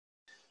friendlies.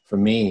 For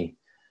me,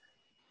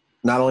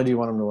 not only do you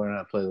want him to learn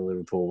how to play the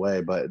Liverpool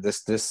way, but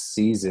this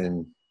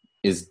season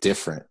is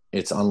different.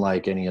 It's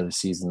unlike any other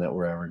season that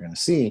we're ever going to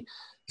see.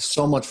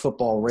 So much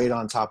football right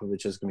on top of it,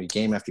 just going to be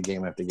game after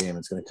game after game.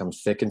 It's going to come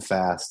thick and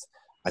fast.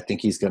 I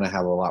think he's going to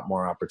have a lot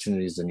more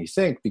opportunities than you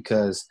think,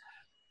 because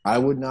I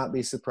would not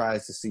be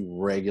surprised to see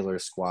regular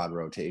squad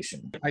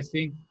rotation. I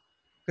think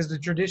because the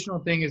traditional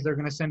thing is they're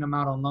going to send him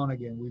out on loan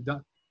again. We've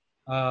done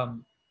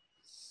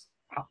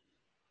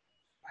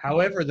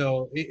However,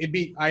 though, it'd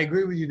be. I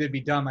agree with you. They'd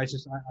be dumb. I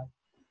just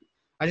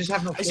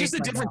have no. It's just a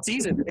different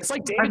season. It's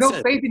like I have David no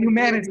said. faith in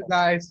humanity,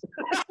 guys.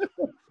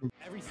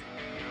 Everything.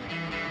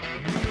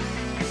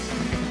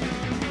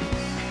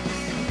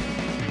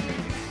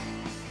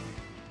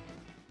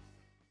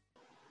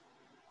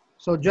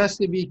 So just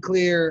to be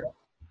clear,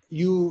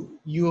 you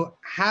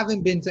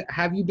haven't been to.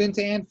 Have you been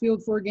to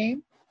Anfield for a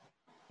game?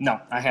 No,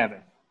 I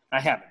haven't.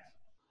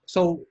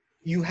 So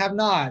you have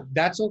not.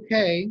 That's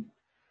okay.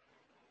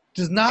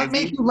 Does not Have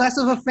make you- you less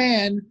of a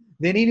fan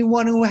than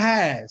anyone who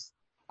has.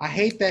 I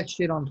hate that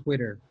shit on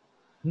Twitter.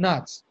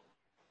 Nuts.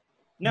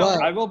 No,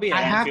 But I will be. At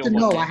I have to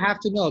Anfield know. one I day. have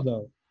to know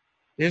though.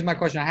 Here's my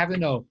question. I have to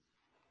know.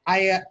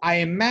 I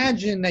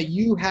imagine that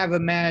you have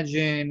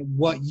imagined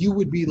what you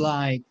would be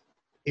like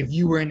if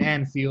you were in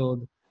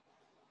Anfield,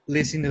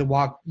 listening to the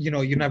walk. You know,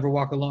 you never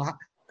walk alone.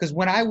 Because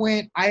when I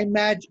went, I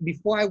imagined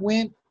before I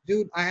went,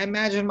 dude. I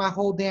imagined my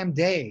whole damn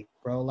day,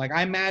 bro. Like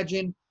I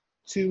imagined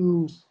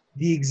to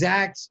the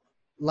exact,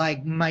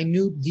 like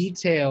minute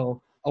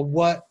detail of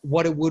what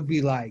it would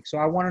be like. So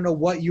I want to know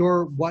what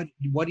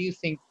do you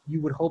think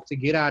you would hope to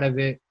get out of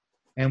it,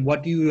 and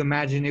what do you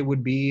imagine it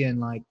would be, and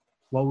like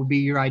what would be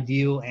your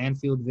ideal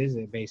Anfield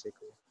visit,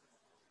 basically.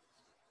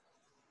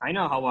 I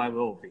know how I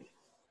will be,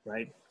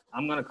 right?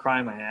 I'm gonna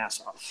cry my ass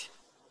off,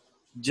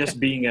 just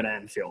being at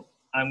Anfield.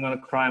 I'm gonna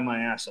cry my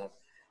ass off,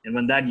 and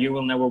when that "You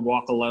Will Never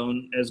Walk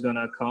Alone" is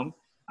gonna come,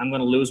 I'm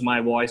gonna lose my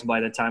voice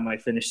by the time I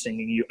finish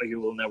singing "You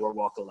Will Never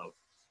Walk Alone."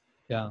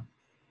 Yeah.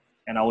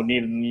 And I would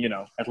need,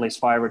 at least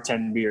 5 or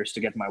 10 beers to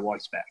get my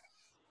voice back.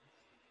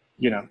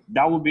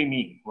 That would be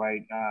me,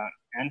 right?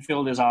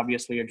 Anfield is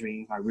obviously a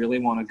dream. I really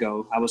want to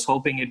go. I was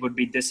hoping it would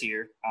be this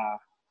year.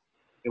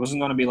 It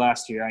wasn't going to be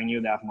last year. I knew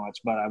that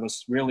much, but I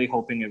was really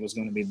hoping it was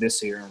going to be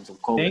this year until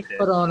COVID Thanks, hit.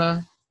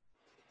 Corona.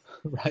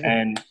 Right.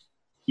 And,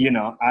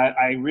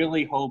 I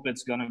really hope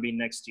it's going to be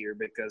next year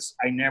because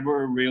I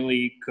never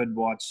really could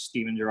watch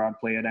Steven Gerrard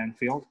play at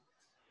Anfield.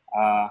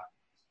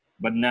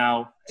 But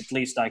now, at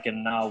least I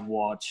can now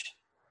watch,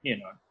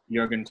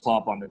 Jurgen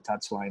Klopp on the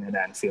touchline at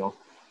Anfield.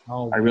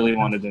 Oh, I really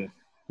wanted to.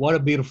 What a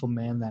beautiful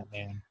man that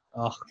man.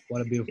 Oh,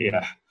 what a beautiful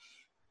man.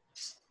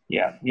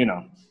 Yeah.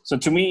 So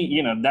to me,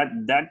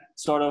 that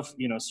sort of,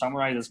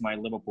 summarizes my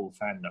Liverpool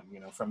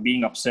fandom, from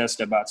being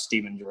obsessed about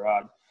Steven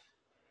Gerrard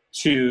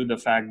to the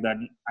fact that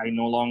I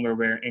no longer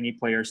wear any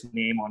player's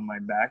name on my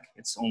back.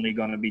 It's only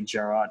going to be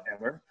Gerrard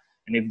ever.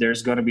 And if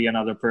there's going to be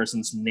another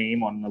person's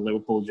name on the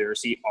Liverpool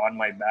jersey on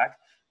my back,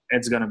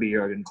 it's going to be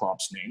Jurgen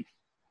Klopp's name.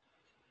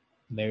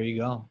 There you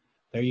go.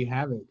 There you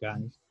have it,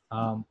 guys.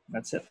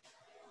 That's it.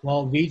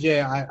 Well, VJ,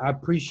 I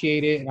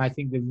appreciate it, and I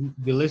think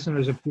the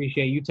listeners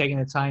appreciate you taking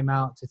the time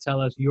out to tell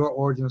us your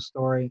origin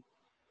story.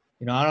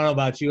 I don't know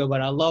about you,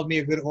 but I love me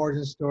a good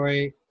origin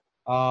story.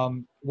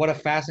 What a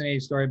fascinating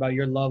story about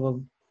your love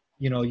of,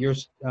 your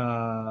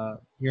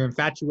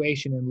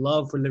infatuation and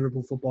love for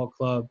Liverpool Football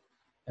Club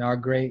and our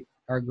great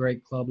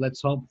club.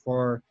 Let's hope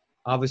for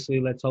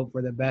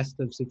the best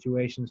of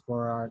situations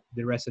for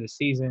the rest of the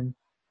season.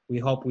 We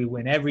hope we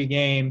win every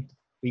game.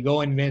 We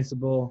go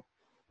invincible,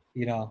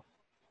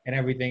 and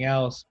everything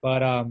else.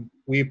 But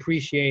we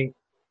appreciate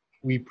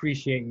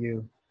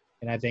you,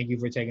 and I thank you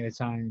for taking the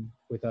time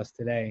with us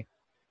today.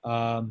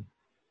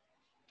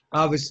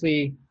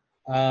 Obviously,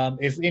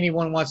 if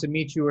anyone wants to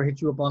meet you or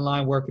hit you up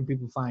online, where can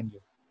people find you?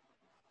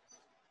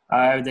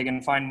 They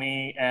can find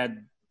me at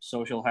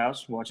Social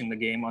House watching the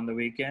game on the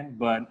weekend,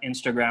 but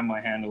Instagram,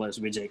 my handle is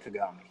Vijay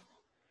Kagami.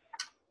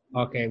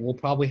 Okay, we'll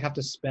probably have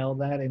to spell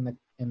that in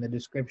the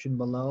description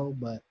below,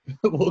 but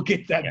we'll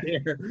get that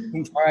there.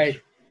 All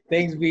right.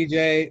 Thanks,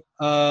 VJ.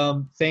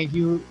 Thank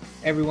you,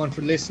 everyone,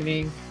 for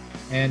listening.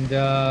 And,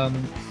 up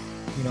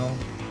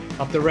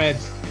the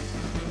Reds.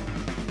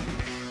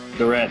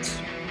 The Reds.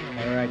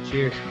 All right.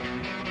 Cheers.